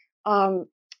experience, and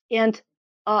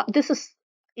this is,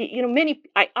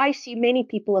 I see many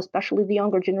people, especially the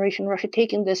younger generation in Russia,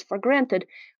 taking this for granted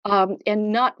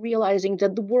and not realizing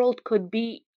that the world could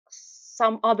be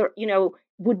some other,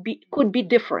 could be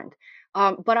different.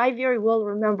 But I very well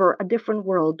remember a different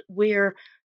world where,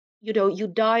 you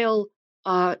dial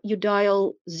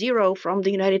 0 from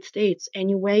the United States and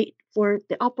you wait for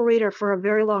the operator for a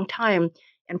very long time.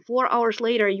 And 4 hours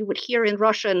later, you would hear in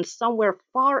Russian somewhere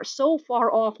so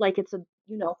far off, like it's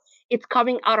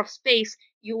coming out of space.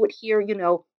 You would hear,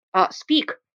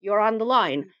 speak, you're on the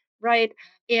line, right?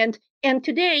 And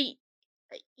today,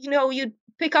 you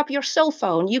pick up your cell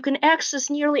phone, you can access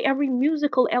nearly every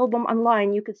musical album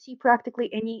online. You could see practically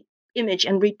any image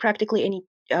and read practically any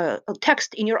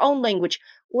text in your own language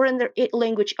or in the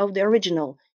language of the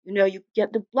original. You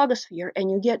get the blogosphere and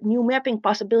you get new mapping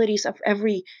possibilities of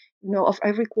every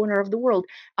corner of the world.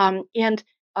 I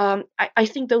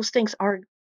think those things are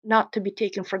not to be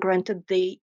taken for granted.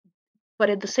 But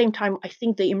at the same time, I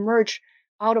think they emerge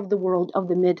out of the world of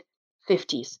the mid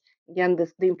 50s. Again,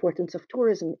 the importance of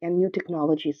tourism and new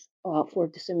technologies for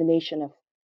dissemination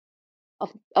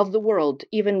of the world,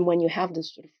 even when you have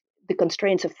this sort of the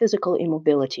constraints of physical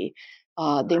immobility,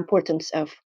 the importance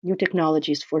of new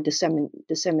technologies for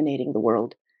disseminating the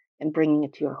world and bringing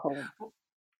it to your home.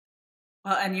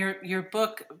 Well, and your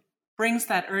book brings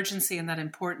that urgency and that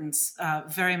importance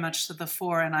very much to the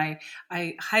fore. And I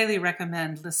highly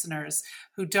recommend listeners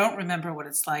who don't remember what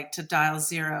it's like to dial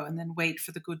 0 and then wait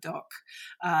for the gudok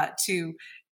to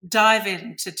dive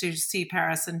in to see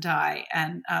Paris and die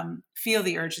and feel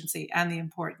the urgency and the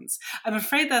importance. I'm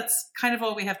afraid that's kind of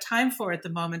all we have time for at the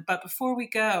moment. But before we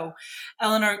go,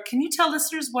 Eleanor, can you tell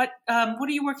listeners what are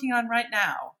you working on right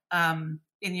now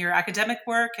in your academic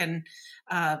work, and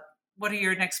what are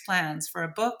your next plans for a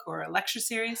book or a lecture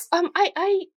series?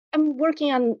 I am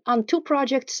working on two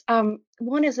projects.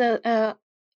 One is at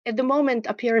the moment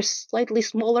appears slightly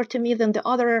smaller to me than the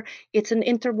other. It's an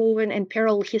interwoven and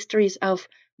parallel histories of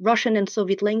Russian and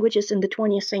Soviet languages in the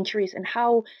 20th centuries and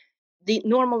how the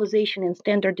normalization and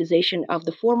standardization of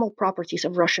the formal properties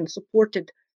of Russian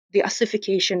supported the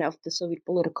ossification of the Soviet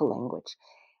political language.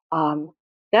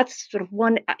 That's sort of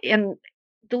one, and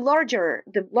the larger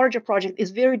project is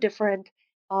very different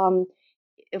from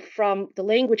the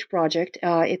language project.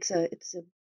 It's a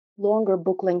longer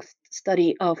book length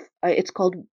study of it's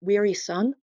called Weary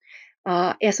Sun,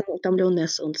 Эсен утомленное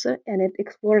солнце, and it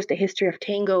explores the history of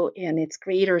tango and its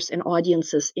creators and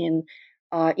audiences in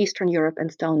Eastern Europe and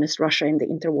Stalinist Russia in the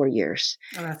interwar years.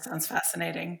 Oh, that sounds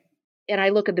fascinating. And I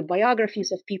look at the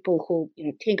biographies of people who,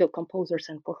 tango composers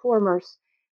and performers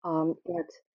at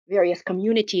various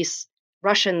communities,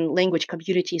 Russian language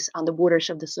communities on the borders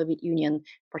of the Soviet Union,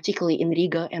 particularly in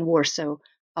Riga and Warsaw,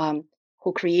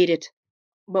 who created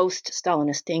most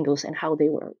Stalinist tangos and how they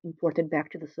were imported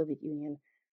back to the Soviet Union.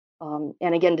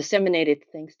 And again, disseminated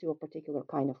thanks to a particular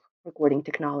kind of recording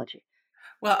technology.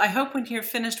 Well, I hope when you're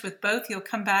finished with both, you'll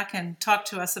come back and talk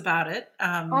to us about it.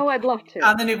 I'd love to.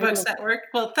 On the New Books Network.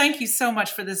 Well, thank you so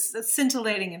much for this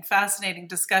scintillating and fascinating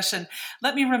discussion.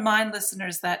 Let me remind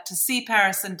listeners that To See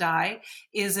Paris and Die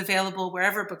is available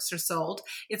wherever books are sold.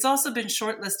 It's also been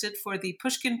shortlisted for the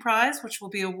Pushkin Prize, which will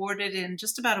be awarded in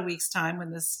just about a week's time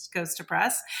when this goes to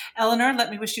press. Eleanor,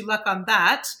 let me wish you luck on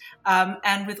that,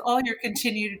 and with all your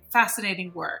continued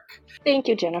fascinating work. Thank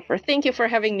you, Jennifer. Thank you for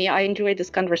having me. I enjoyed this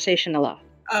conversation a lot.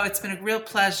 Oh, it's been a real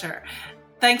pleasure.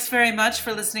 Thanks very much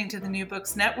for listening to the New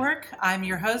Books Network. I'm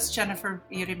your host, Jennifer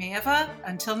Yeremeyeva.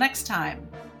 Until next time.